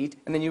to read,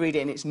 and then you read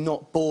it and it's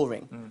not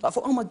boring. I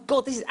thought, oh, my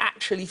God, this is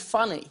actually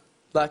funny.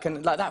 Like,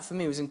 and like that for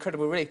me was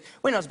incredible relief.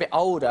 When I was a bit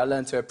older, I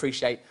learned to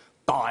appreciate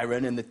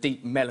Byron and the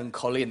deep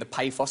melancholy and the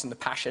pathos and the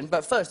passion.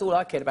 But first, all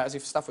I cared about was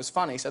if stuff was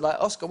funny. So, like,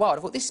 Oscar Wilde,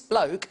 I thought this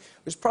bloke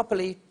was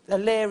properly,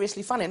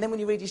 hilariously funny. And then when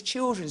you read his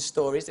children's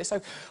stories, they're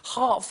so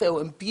heartfelt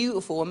and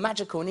beautiful and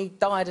magical, and he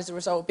died as a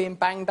result of being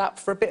banged up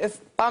for a bit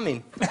of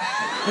bumming.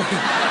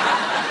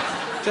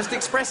 Just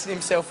expressing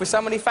himself with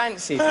someone he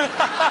fancied.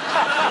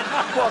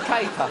 What a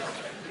caper.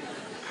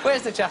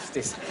 Where's the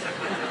justice?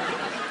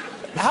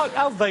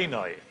 How vain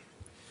are you?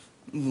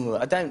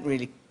 I don't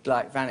really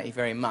like vanity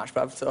very much,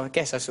 but I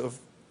guess I sort of...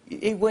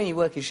 When you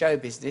work in show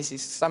business,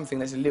 it's something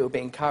that's a little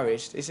bit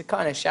encouraged. It's a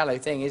kind of shallow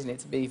thing, isn't it,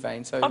 to be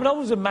vain? So... I mean, I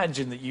always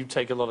imagine that you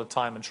take a lot of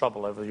time and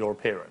trouble over your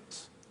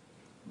appearance.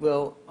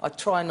 Well, I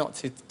try not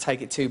to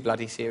take it too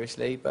bloody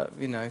seriously, but,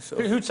 you know,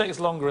 sort of... Who takes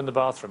longer in the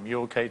bathroom, you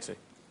or Katie?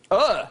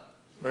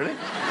 Really?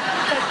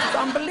 That's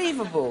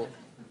unbelievable.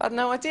 I had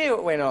no idea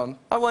what went on.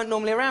 I weren't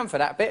normally around for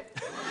that bit.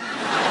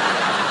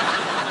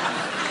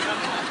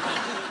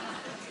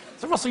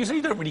 So, Russell, you say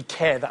you don't really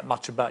care that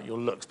much about your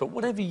looks, but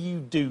whatever you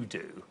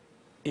do,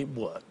 it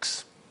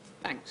works.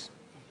 Thanks.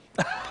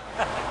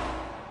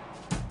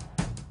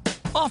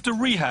 After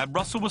rehab,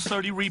 Russell was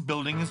slowly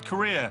rebuilding his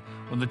career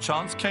when the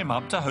chance came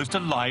up to host a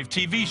live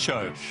TV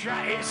show.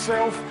 Shut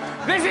itself.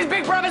 This is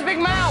Big Brother's Big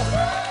Mouth!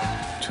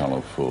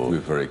 Channel 4 were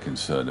very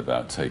concerned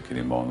about taking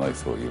him on. They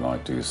thought he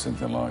might do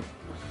something like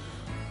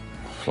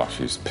flash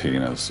his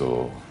penis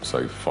or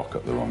say fuck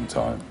at the wrong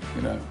time,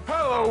 you know.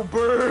 Hello,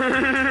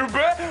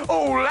 baby!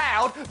 All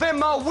loud, then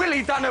my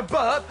willy done a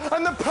burp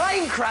and the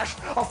plane crashed.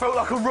 I felt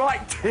like a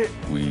right tit.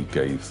 We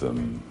gave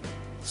them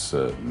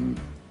certain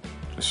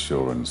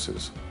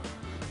assurances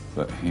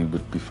that he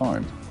would be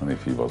fine, and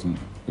if he wasn't,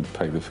 we'd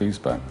pay the fees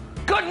back.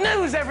 Good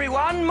news,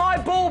 everyone! My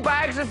ball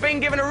bags have been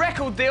given a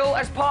record deal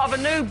as part of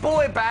a new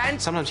boy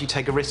band. Sometimes you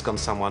take a risk on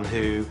someone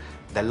who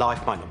their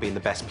life might not be in the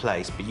best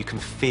place, but you can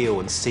feel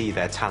and see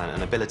their talent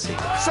and ability.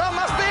 Some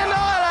must be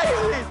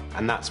annihilated!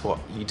 And that's what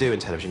you do in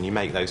television. You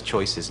make those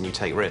choices and you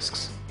take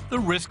risks. The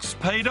risks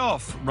paid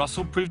off.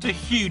 Russell proved a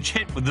huge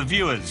hit with the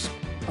viewers.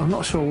 I'm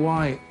not sure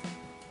why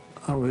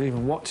I was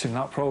even watching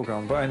that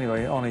programme, but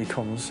anyway, on he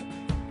comes.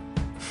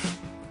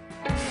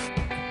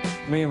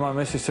 Me and my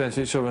missus turned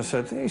to each other and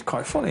said, he's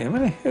quite funny,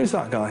 isn't he? Who's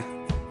that guy?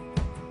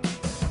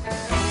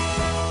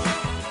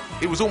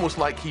 It was almost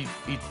like he'd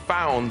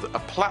found a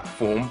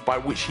platform by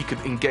which he could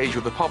engage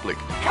with the public.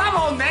 Come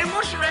on, then,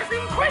 what's your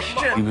effing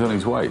question? He was on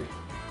his way.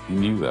 He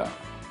knew that.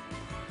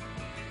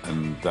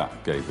 And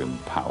that gave him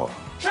power.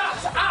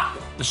 Shut up!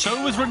 The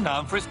show was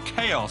renowned for its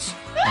chaos,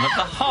 and at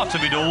the heart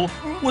of it all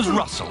was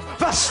Russell.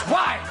 That's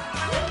why!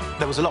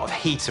 There was a lot of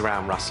heat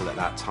around Russell at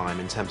that time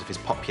in terms of his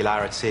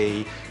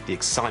popularity, the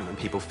excitement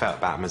people felt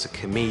about him as a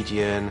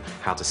comedian,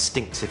 how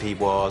distinctive he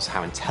was,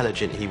 how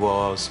intelligent he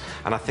was,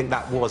 and I think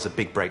that was a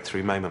big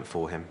breakthrough moment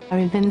for him. I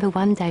remember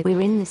one day we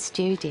were in the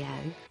studio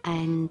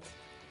and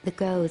the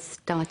girls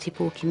started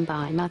walking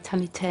by, and by the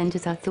time I turned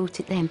as I thought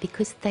at them,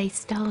 because they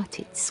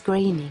started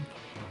screaming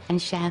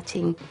and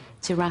shouting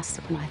to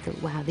Russell, and I thought,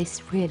 wow,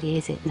 this really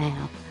is it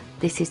now.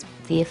 This is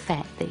the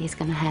effect that he's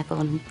going to have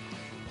on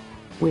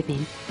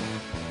women.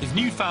 His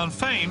newfound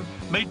fame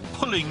made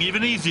pulling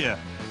even easier.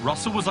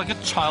 Russell was like a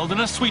child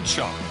in a sweet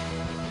shop.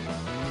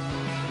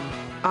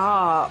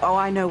 Oh,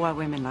 I know why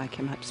women like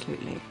him,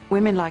 absolutely.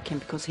 Women like him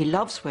because he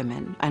loves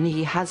women, and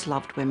he has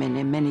loved women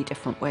in many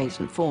different ways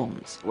and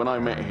forms. When I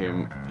met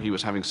him, he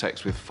was having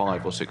sex with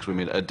 5 or 6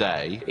 women a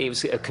day. It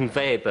was a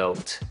conveyor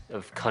belt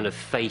of kind of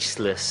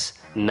faceless,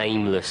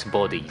 nameless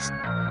bodies.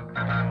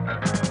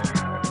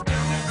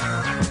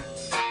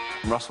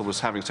 Russell was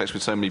having sex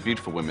with so many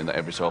beautiful women that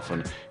every so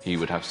often he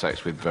would have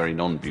sex with very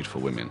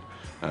non-beautiful women,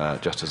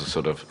 just as a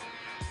sort of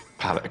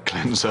palate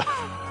cleanser.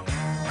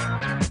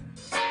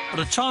 But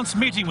a chance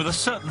meeting with a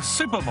certain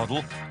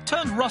supermodel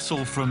turned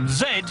Russell from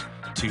Z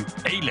to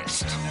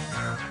A-list.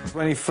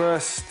 When he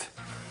first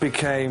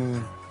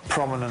became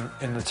prominent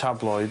in the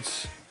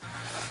tabloids,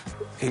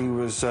 he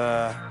was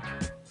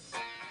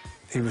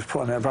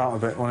putting it about a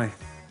bit, wasn't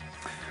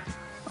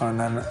he? And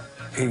then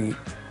he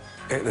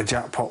hit the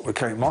jackpot with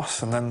Kate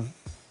Moss, and then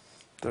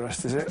the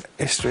rest is it.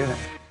 History, isn't it?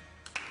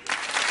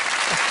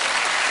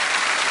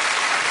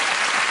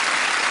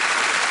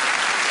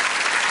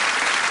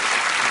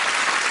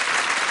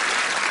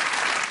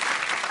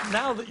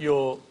 Now that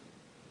you're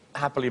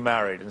happily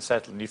married and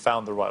settled and you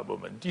found the right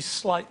woman, do you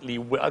slightly...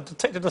 I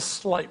detected a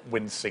slight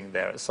wincing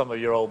there at some of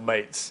your old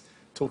mates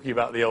talking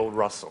about the old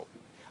Russell.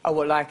 Oh,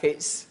 well, like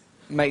it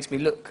makes me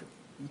look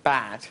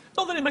bad.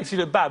 Not that it makes you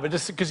look bad, but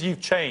just because you've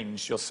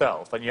changed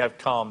yourself and you have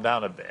calmed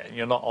down a bit and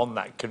you're not on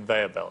that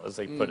conveyor belt, as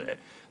they put it.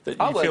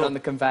 That I you wasn't feel... on the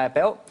conveyor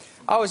belt.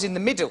 I was in the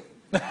middle.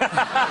 The conveyor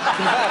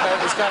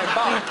belt was going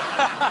by.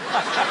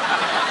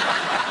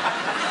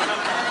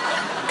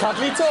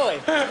 Cuddly toy.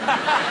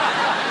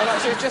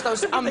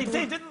 They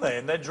did, didn't they?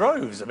 In their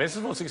droves. I mean, this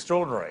is what's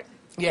extraordinary.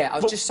 Yeah, I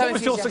was just so What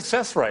was your enthusiastic.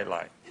 success rate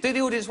like? Do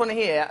the audience want to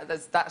hear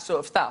that sort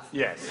of stuff?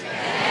 Yes.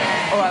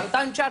 All right, well,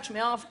 don't judge me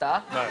after.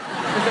 No.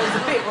 Because there was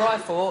a bit where I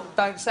thought,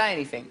 don't say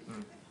anything.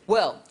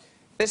 Well,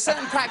 there's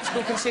certain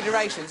practical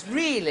considerations.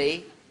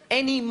 Really,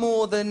 any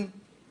more than,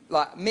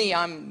 like, me,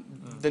 I'm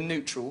the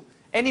neutral.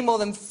 Any more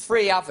than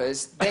 3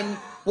 others, then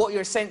what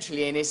you're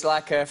essentially in is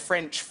like a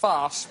French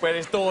farce where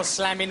there's doors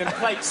slamming and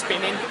plates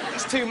spinning.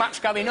 There's too much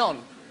going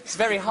on. It's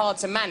very hard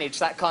to manage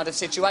that kind of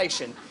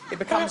situation. It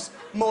becomes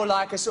more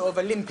like a sort of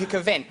Olympic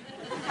event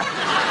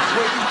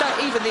where you don't,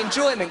 even the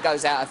enjoyment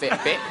goes out of it a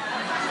bit.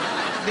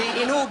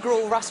 The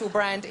inaugural Russell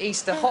Brand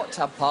Easter hot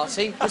tub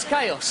party was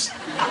chaos.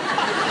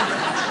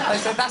 They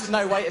said, that's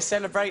no way to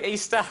celebrate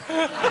Easter.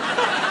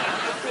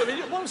 I mean,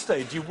 at one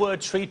stage, you were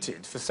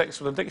treated for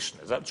sexual addiction.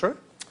 Is that true?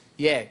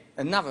 Yeah,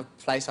 another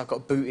place I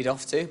got booted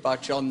off to by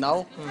John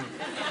Knoll.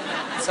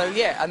 So,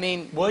 yeah, I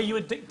mean... Were you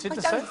addicted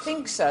to sex? I don't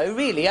think so,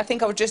 really. I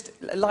think I was just,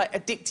 like,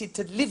 addicted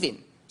to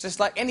living. Just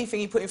like anything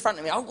you put in front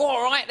of me, I'll go,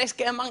 all right, let's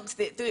get amongst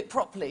it, do it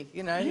properly,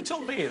 you know? You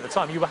told me at the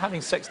time you were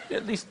having sex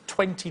at least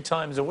 20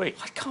 times a week.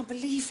 I can't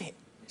believe it.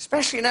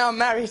 Especially now I'm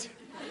married.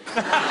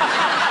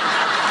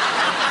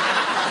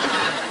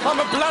 I'm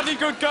a bloody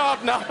good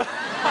gardener.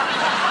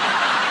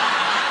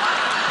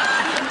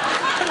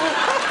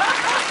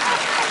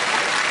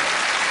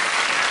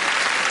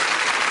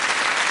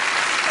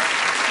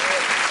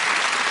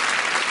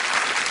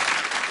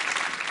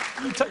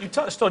 You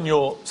touched on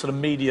your sort of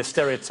media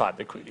stereotype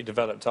that quickly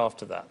developed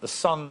after that. The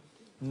Sun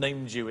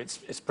named you its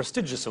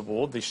prestigious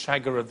award, the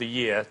Shagger of the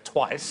Year,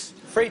 twice.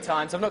 3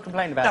 times, I'm not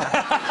complaining about that.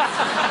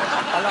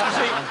 I love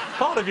that.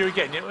 Part of you,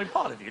 again, I mean,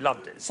 part of you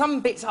loved it. Some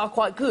bits are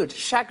quite good.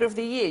 Shagger of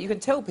the Year, you can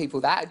tell people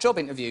that at job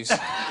interviews.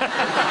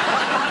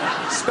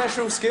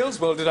 Special skills?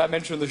 Well, did I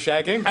mention the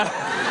shagging?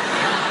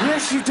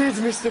 Yes, you did,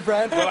 Mr.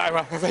 Brand.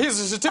 Well, here's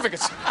the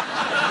certificate.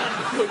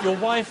 Your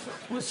wife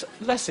was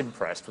less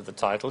impressed with the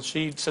title.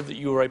 She said that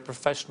you were a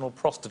professional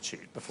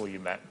prostitute before you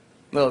met.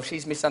 Well,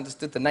 she's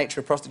misunderstood the nature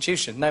of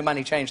prostitution. No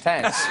money changed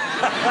hands.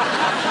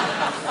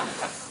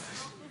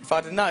 If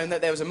I'd have known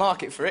that there was a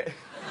market for it.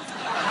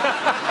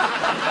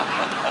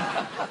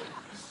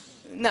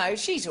 No,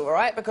 she's all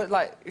right, because,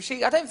 like,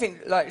 I don't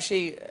think, like,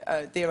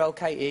 dear old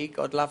Katie,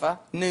 God love her,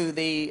 knew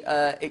the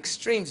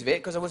extremes of it,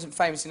 because I wasn't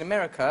famous in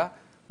America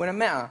when I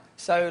met her.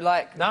 So,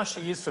 like... Now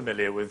she is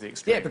familiar with the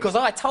extremes. Yeah, because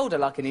I told her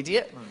like an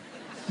idiot.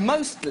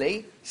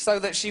 Mostly so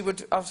that she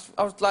would... I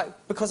was like...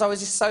 Because I was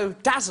just so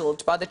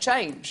dazzled by the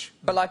change.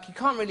 But, like, you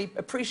can't really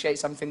appreciate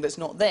something that's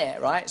not there,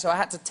 right? So I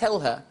had to tell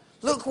her,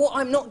 look what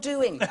I'm not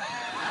doing. Do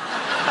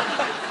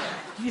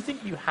you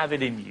think you have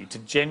it in you to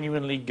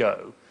genuinely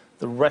go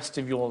the rest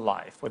of your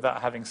life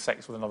without having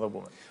sex with another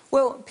woman?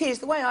 Well, Piers,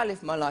 the way I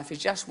live my life is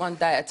just one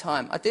day at a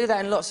time. I do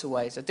that in lots of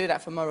ways. I do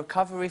that for my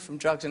recovery from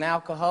drugs and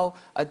alcohol.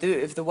 I do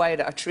it with the way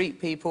that I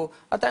treat people.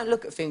 I don't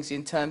look at things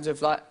in terms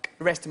of, like,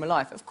 the rest of my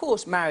life. Of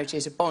course, marriage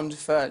is a bond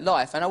for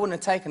life, and I wouldn't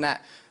have taken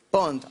that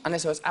bond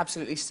unless I was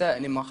absolutely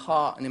certain in my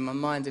heart and in my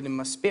mind and in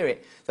my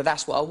spirit that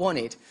that's what I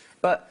wanted.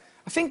 But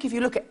I think if you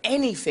look at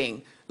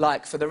anything,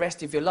 like, for the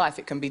rest of your life,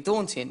 it can be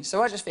daunting.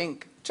 So I just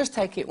think, just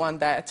take it one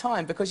day at a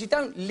time, because you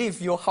don't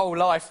live your whole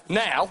life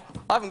now.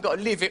 I haven't got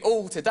to live it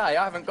all today.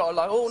 I haven't got to,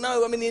 like, oh,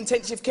 no, I'm in the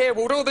intensive care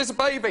ward. Oh, there's a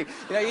baby.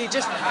 You know, you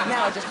just...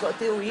 Now I've just got to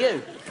deal with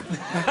you.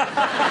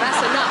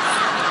 That's enough.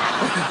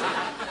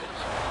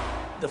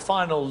 The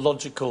final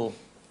logical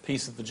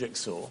piece of the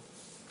jigsaw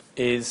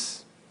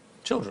is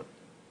children.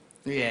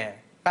 Yeah,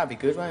 that'd be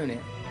good, won't it?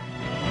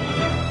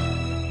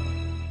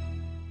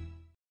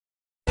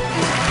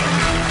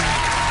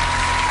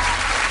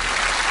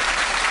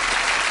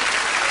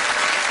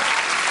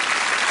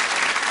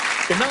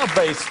 You're now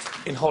based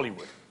in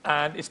Hollywood,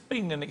 and it's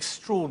been an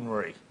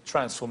extraordinary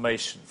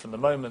transformation from the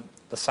moment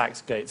the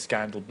Saxgate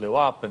scandal blew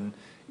up and,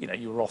 you know,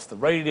 you were off the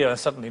radio and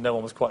suddenly no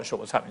one was quite sure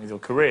what was happening with your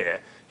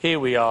career. Here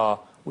we are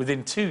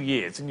within 2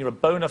 years, and you're a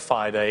bona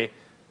fide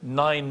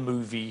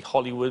 9-movie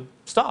Hollywood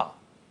star.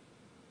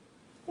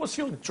 What's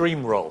your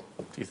dream role,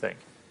 do you think?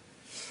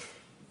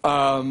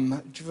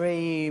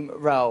 Dream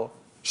role.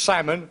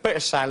 Salmon, bit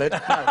of salad.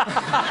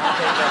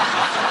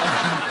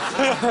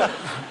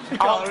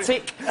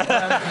 Arctic.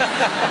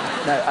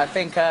 No, I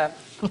think, I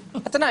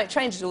don't know, it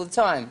changes all the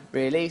time,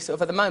 really. Sort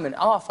of at the moment,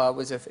 Arthur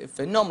was a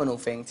phenomenal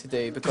thing to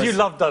do because... You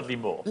love Dudley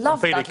Moore.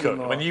 Love Peter Dudley Cook.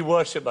 Moore. When you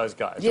worship those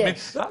guys.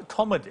 Yes. I mean, that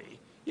comedy,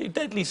 you're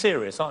deadly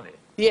serious, aren't you?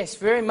 Yes,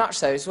 very much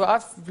so. So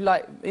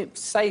it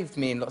saved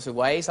me in lots of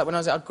ways. Like when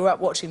I grew up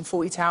watching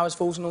 40 Towers,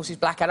 Fools and Horses,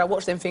 Blackadder. I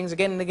watched them things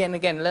again and again and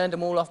again, learned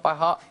them all off by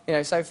heart. You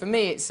know, so for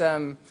me, it's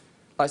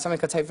like something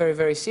I take very,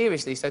 very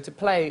seriously. So to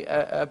play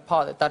a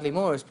part that Dudley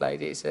Moore has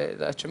played, it's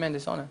a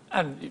tremendous honour.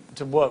 And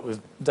to work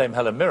with Dame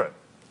Helen Mirren.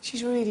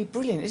 She's really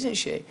brilliant, isn't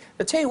she?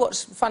 I'll tell you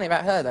what's funny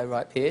about her, though,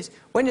 right, Piers?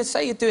 When you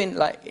say you're doing,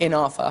 like, in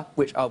Arthur,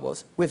 which I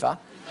was, with her,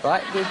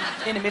 right? We're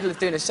in the middle of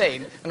doing a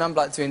scene, and I'm,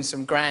 like, doing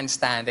some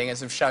grandstanding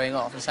as of showing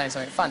off and saying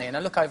something funny, and I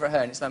look over at her,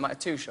 and it's like a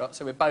two-shot,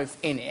 so we're both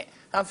in it.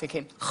 I'm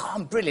thinking, oh,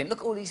 I'm brilliant,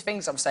 look at all these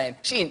things I'm saying.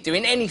 She ain't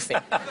doing anything,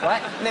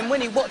 right? And then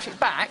when you watch it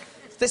back,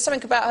 there's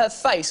something about her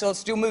face, or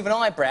you'll move an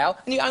eyebrow,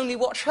 and you only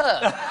watch her.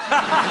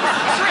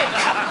 Trick!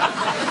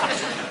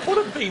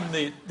 What have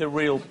been the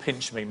real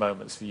pinch-me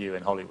moments for you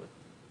in Hollywood?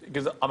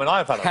 Because, I mean,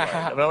 I've had a way.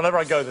 I mean, whenever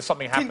I go, there's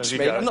something happens, Pinch you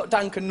me, go... I'm not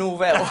Duncan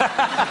Norvell.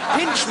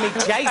 Pinch me,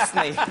 chase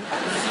me.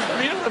 I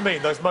mean, you know what I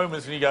mean? Those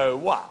moments when you go,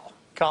 wow,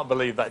 can't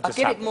believe that just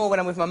I get happened. it more when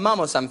I'm with my mum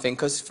or something,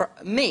 because for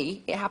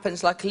me, it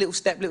happens like a little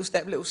step, little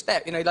step, little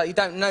step. You know, like, you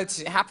don't notice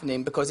it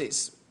happening because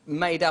it's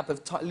made up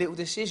of little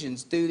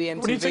decisions. Do the MTV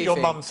What do you think your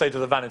mum say to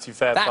the Vanity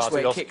Fair That's party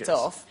where it Oscars? kicked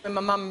off. When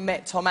my mum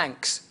met Tom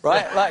Hanks,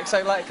 right? Like,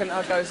 so, like, and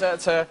I goes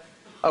to...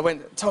 I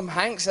went, Tom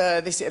Hanks,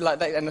 this, like,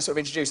 and I sort of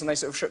introduced, and they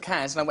sort of shook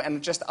hands, and I went,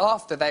 and just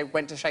after they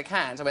went to shake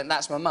hands, I went,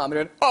 that's my mum. And they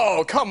went,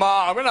 oh, come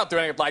on, we're not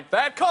doing it like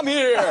that, come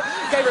here.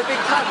 Gave her a big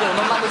cuddle, and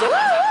my mum was all,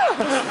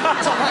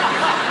 Tom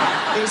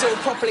Hanks. He was all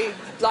properly,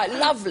 like,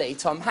 lovely,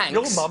 Tom Hanks.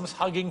 Your mum's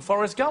hugging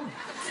Forrest Gump.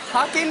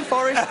 Hugging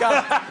Forrest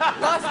Gump.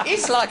 Life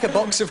is like a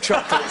box of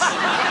chocolates.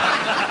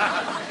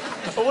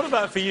 But what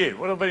about for you?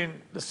 What have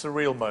been the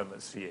surreal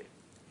moments for you?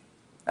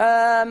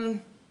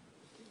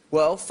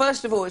 Well,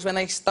 first of all, it was when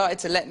they started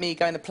to let me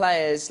go in the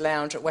players'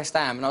 lounge at West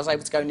Ham, and I was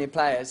able to go near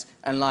players,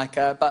 and, like,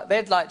 but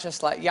they're, like,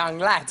 just, like, young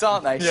lads,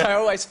 aren't they? Yeah. So I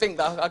always think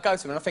that I go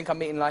to them, and I think I'm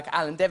meeting, like,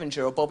 Alan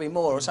Devonshire or Bobby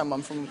Moore or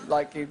someone from,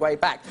 like, way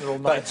back. They're all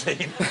 19.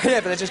 Yeah,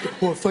 but they just go,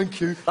 oh,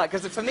 thank you. Like,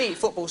 because for me,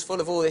 football's full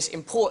of all this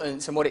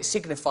importance and what it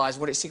signifies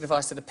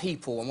to the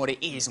people and what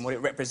it is and what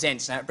it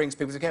represents and how it brings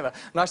people together.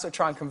 And I sort of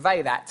try and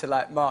convey that to,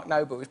 like, Mark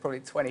Noble, who's probably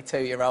a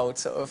 22-year-old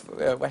sort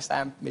of West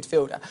Ham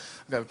midfielder.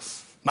 I go...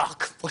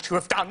 Mark, what you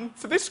have done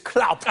for this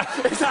club.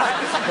 It's like,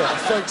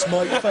 oh, thanks,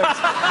 mate, thanks.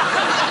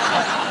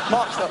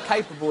 Mark's not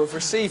capable of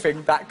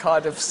receiving that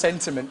kind of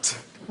sentiment.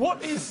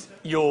 What is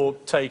your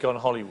take on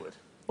Hollywood?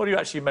 What do you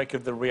actually make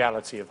of the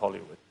reality of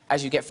Hollywood?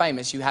 As you get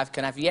famous, you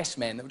can have yes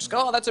men that will just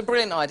go, oh, that's a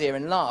brilliant idea,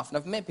 and laugh. And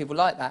I've met people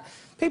like that.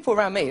 People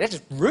around me, they're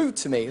just rude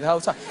to me the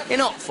whole time. You're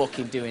not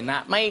fucking doing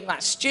that, mate.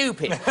 That's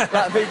stupid.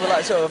 Like, people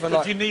like sort of... And,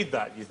 like, do you need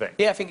that, you think?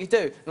 Yeah, I think you do.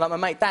 And, like, my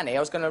mate Danny,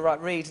 I was going to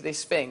read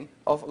this thing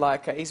of,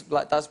 like, he's,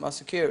 like, does my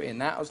security and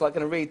that. I was, like,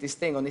 going to read this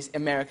thing on this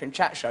American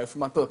chat show from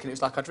my book, and it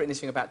was like I'd written this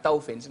thing about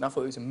dolphins, and I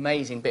thought it was an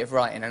amazing bit of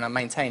writing, and I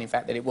maintain, in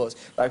fact, that it was.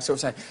 Like, sort of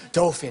saying,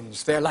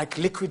 dolphins, they're like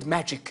liquid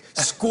magic,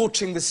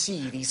 scorching the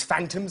sea, these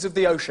phantoms of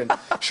the ocean.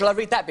 Shall I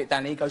read that bit,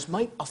 Danny? He goes,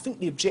 mate, I think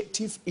the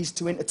objective is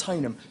to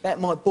entertain them.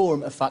 That might bore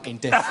them to fucking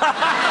death.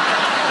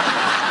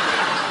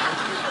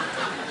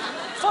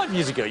 5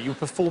 years ago, you were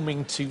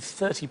performing to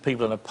 30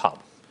 people in a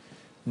pub.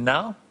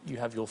 Now, you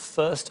have your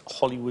first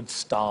Hollywood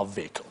star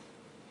vehicle.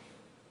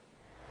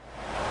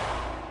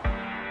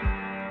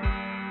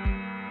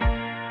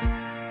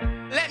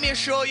 Let me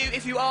reassure you,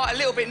 if you are a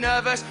little bit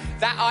nervous,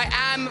 that I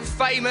am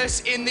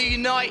famous in the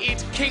United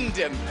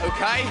Kingdom,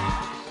 OK?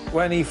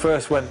 When he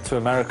first went to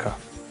America,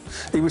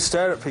 he would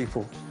stare at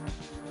people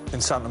in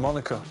Santa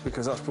Monica,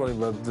 because that's probably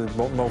where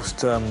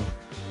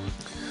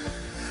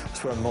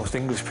most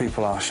English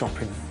people are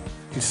shopping.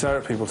 He'd stare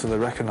at people till they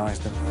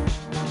recognised him.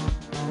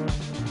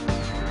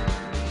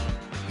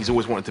 He's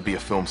always wanted to be a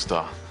film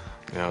star.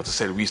 You know, to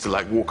say that we used to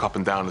like walk up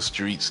and down the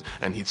streets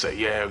and he'd say,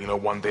 yeah, you know,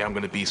 one day I'm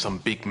going to be some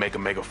big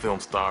mega film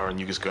star, and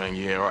you're just going,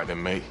 yeah, all right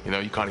then, mate. You know,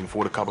 you can't even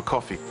afford a cup of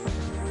coffee.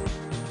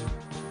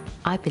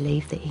 I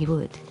believe that he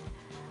would.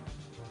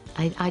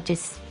 I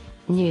just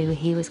knew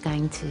he was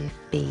going to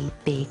be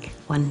big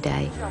one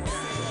day.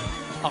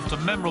 After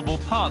memorable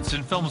parts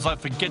in films like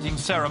Forgetting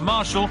Sarah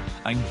Marshall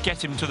and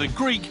Get Him to the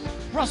Greek,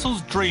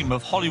 Russell's dream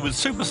of Hollywood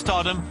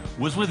superstardom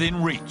was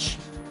within reach.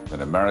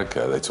 In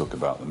America, they talk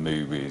about the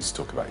movies,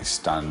 talk about his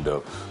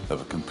stand-up. They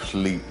have a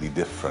completely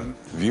different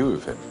view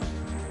of him.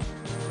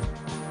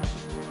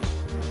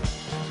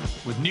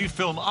 With new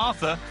film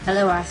Arthur...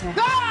 Hello, Arthur.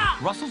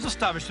 Russell's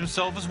established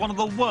himself as one of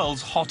the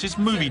world's hottest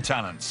movie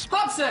talents.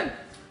 Hobson!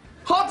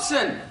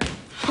 Hobson!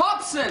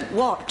 Hobson!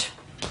 What?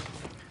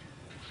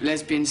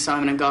 Lesbian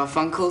Simon and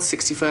Garfunkel,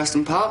 61st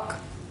and Park.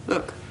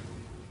 Look.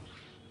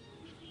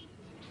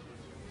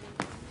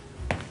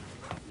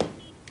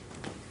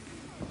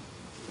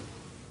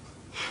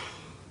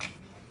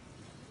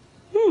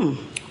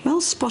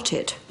 Well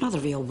spotted. Another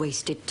real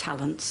wasted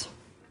talents.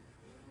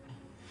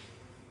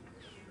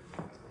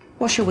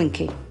 What's your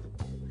winky?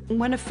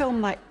 When a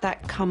film like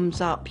that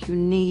comes up, you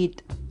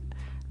need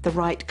the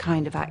right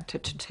kind of actor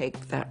to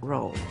take that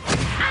role.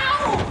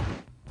 Ow!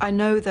 I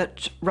know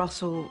that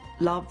Russell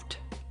loved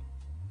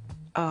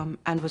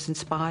and was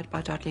inspired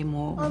by Dudley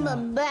Moore. I'm a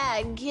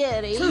bad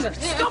kitty. Susan,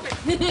 stop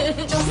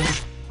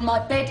it! My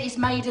bed is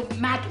made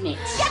of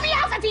magnets. Get me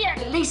out of here!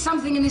 At least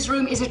something in this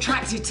room is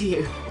attracted to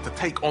you. To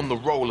take on the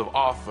role of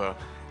Arthur,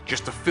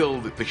 just to fill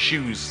the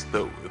shoes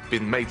that have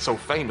been made so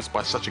famous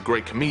by such a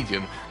great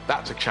comedian,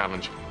 that's a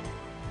challenge.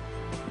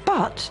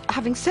 But,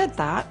 having said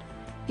that,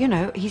 you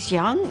know, he's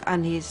young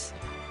and he's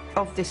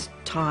of this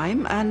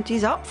time and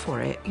he's up for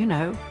it, you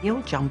know.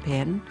 He'll jump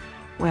in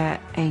where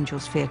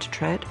angels fear to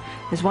tread.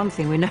 There's one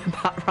thing we know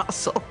about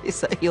Russell, is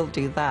that he'll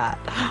do that.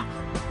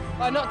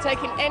 I'm not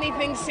taking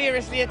anything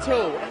seriously at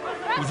all.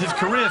 With his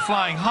career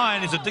flying high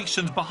and his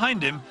addictions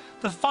behind him,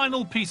 the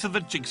final piece of the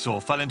jigsaw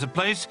fell into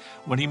place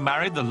when he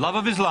married the love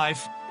of his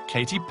life,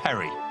 Katy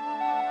Perry.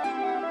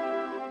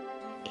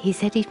 He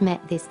said he'd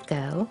met this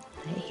girl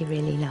that he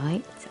really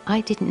liked.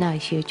 I didn't know a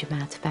huge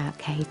amount about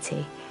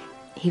Katy.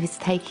 He was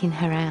taking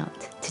her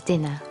out to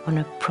dinner on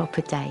a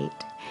proper date.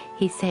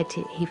 He said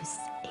he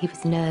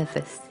was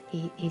nervous.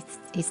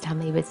 His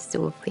tummy was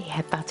sort of, he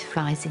had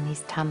butterflies in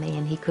his tummy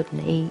and he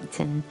couldn't eat,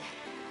 and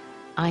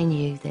I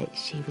knew that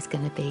she was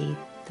going to be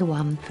the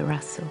one for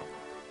Russell.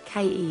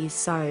 Katie is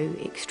so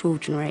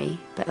extraordinary,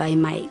 but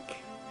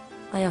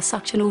they are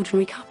such an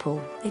ordinary couple.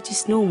 They're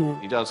just normal.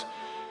 He does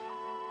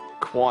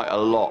quite a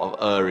lot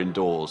of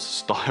indoors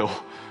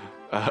style,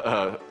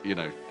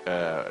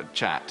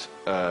 chat,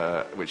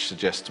 which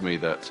suggests to me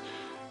that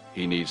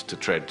he needs to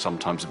tread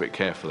sometimes a bit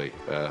carefully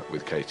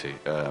with Katie,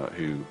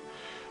 who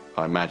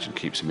I imagine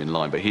keeps him in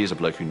line, but he is a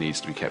bloke who needs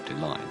to be kept in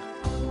line.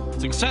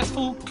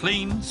 Successful,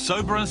 clean,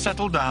 sober and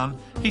settled down,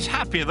 he's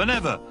happier than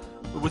ever.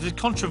 But with his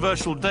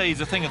controversial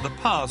days a thing of the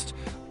past,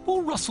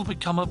 will Russell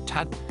become a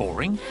tad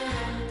boring?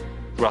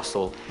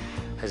 Russell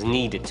has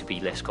needed to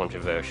be less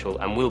controversial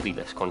and will be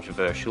less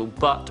controversial,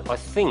 but I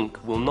think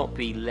will not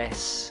be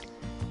less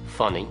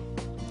funny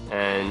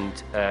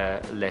and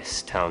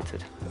less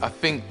talented. I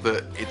think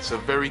that it's a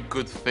very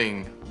good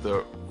thing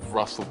that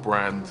Russell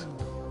Brand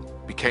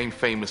became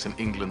famous in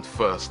England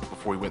first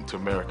before he went to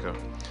America.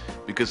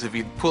 Because if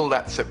he'd pulled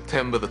that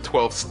September the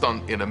 12th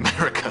stunt in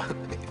America,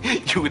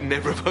 you would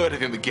never have heard of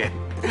him again.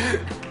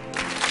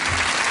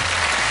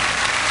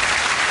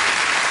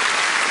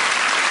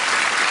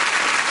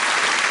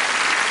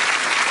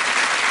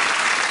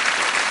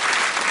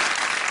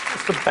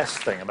 What's the best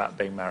thing about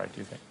being married, do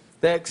you think?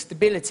 The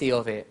stability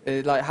of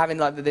it, like having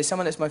there's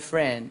someone that's my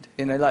friend,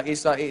 you know,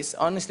 it's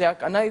honestly,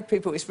 I know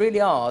people, it's really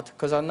hard,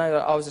 because I know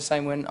I was the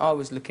same when I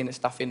was looking at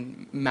stuff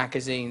in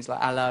magazines like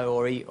Hello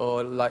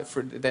or like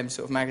for them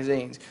sort of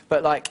magazines,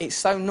 but like it's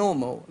so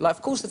normal. Like,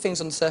 of course the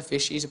things on the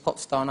surface, she's a pop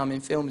star and I'm in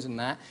films and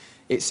that,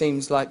 it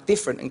seems like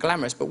different and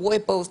glamorous, but what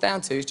it boils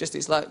down to is just,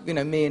 it's like, you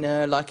know, me and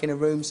her like in a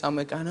room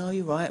somewhere going, oh,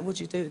 you're right,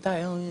 what'd you do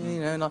today? Oh, you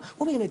know, like,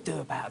 what are we going to do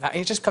about that?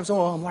 And it just comes, oh,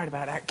 I'm worried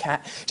about that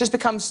cat. It just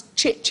becomes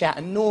chit-chat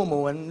and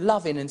normal and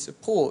loving and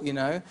support, you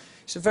know.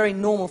 It's a very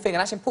normal thing, and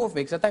that's important for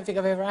me because I don't think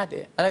I've ever had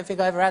it. I don't think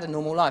I ever had a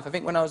normal life. I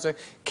think when I was a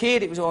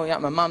kid, it was all, yeah,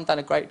 my mum done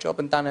a great job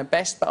and done her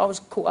best, but I was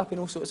caught up in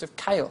all sorts of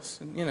chaos,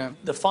 and, you know.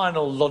 The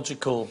final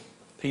logical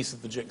piece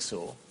of the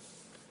jigsaw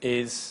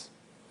is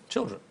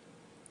children.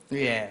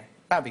 Yeah,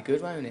 that'd be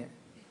good, won't it?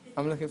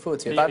 I'm looking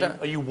forward to it.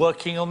 Are you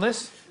working on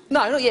this?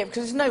 No, not yet,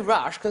 because there's no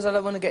rush, because I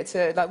don't want to get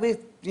to... Like, with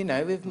you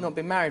know, we've not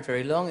been married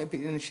very long.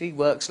 And she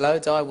works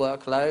loads, I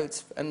work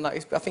loads, and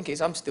like I think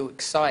I'm still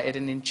excited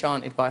and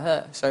enchanted by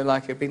her. So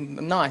like it'd be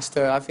nice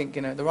to, I think,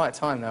 you know, at the right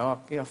time though.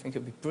 I think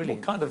it'd be brilliant.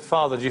 What kind of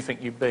father do you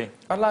think you'd be?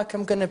 I'm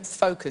going to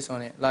focus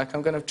on it. Like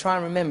I'm going to try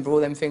and remember all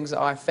them things that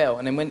I felt,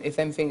 and then if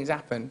them things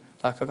happen,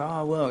 like I go,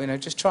 oh well, you know,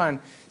 just try and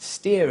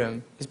steer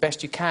them as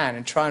best you can,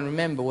 and try and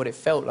remember what it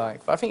felt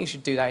like. But I think you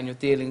should do that in your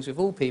dealings with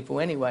all people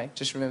anyway.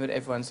 Just remember that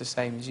everyone's the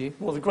same as you.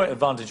 Well, the great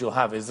advantage you'll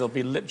have is there'll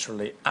be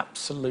literally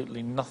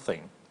absolutely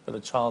nothing that a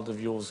child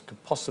of yours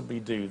could possibly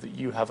do that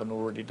you haven't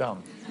already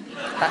done.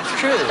 That's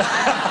true.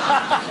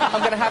 I'm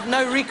going to have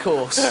no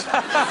recourse.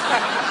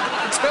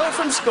 Expelled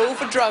from school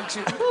for drugs.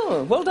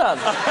 Oh, well done.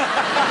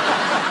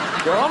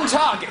 You're on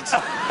target.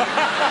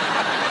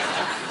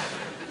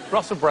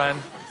 Russell Brand,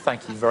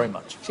 thank you very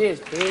much. Cheers,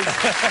 Piers.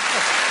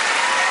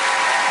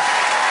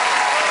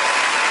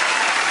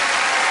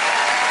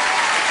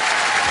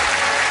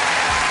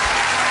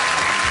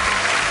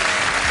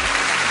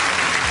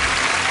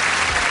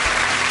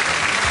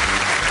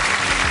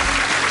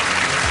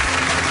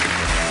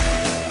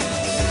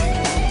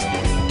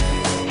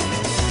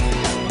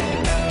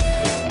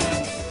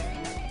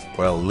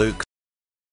 Well, Luke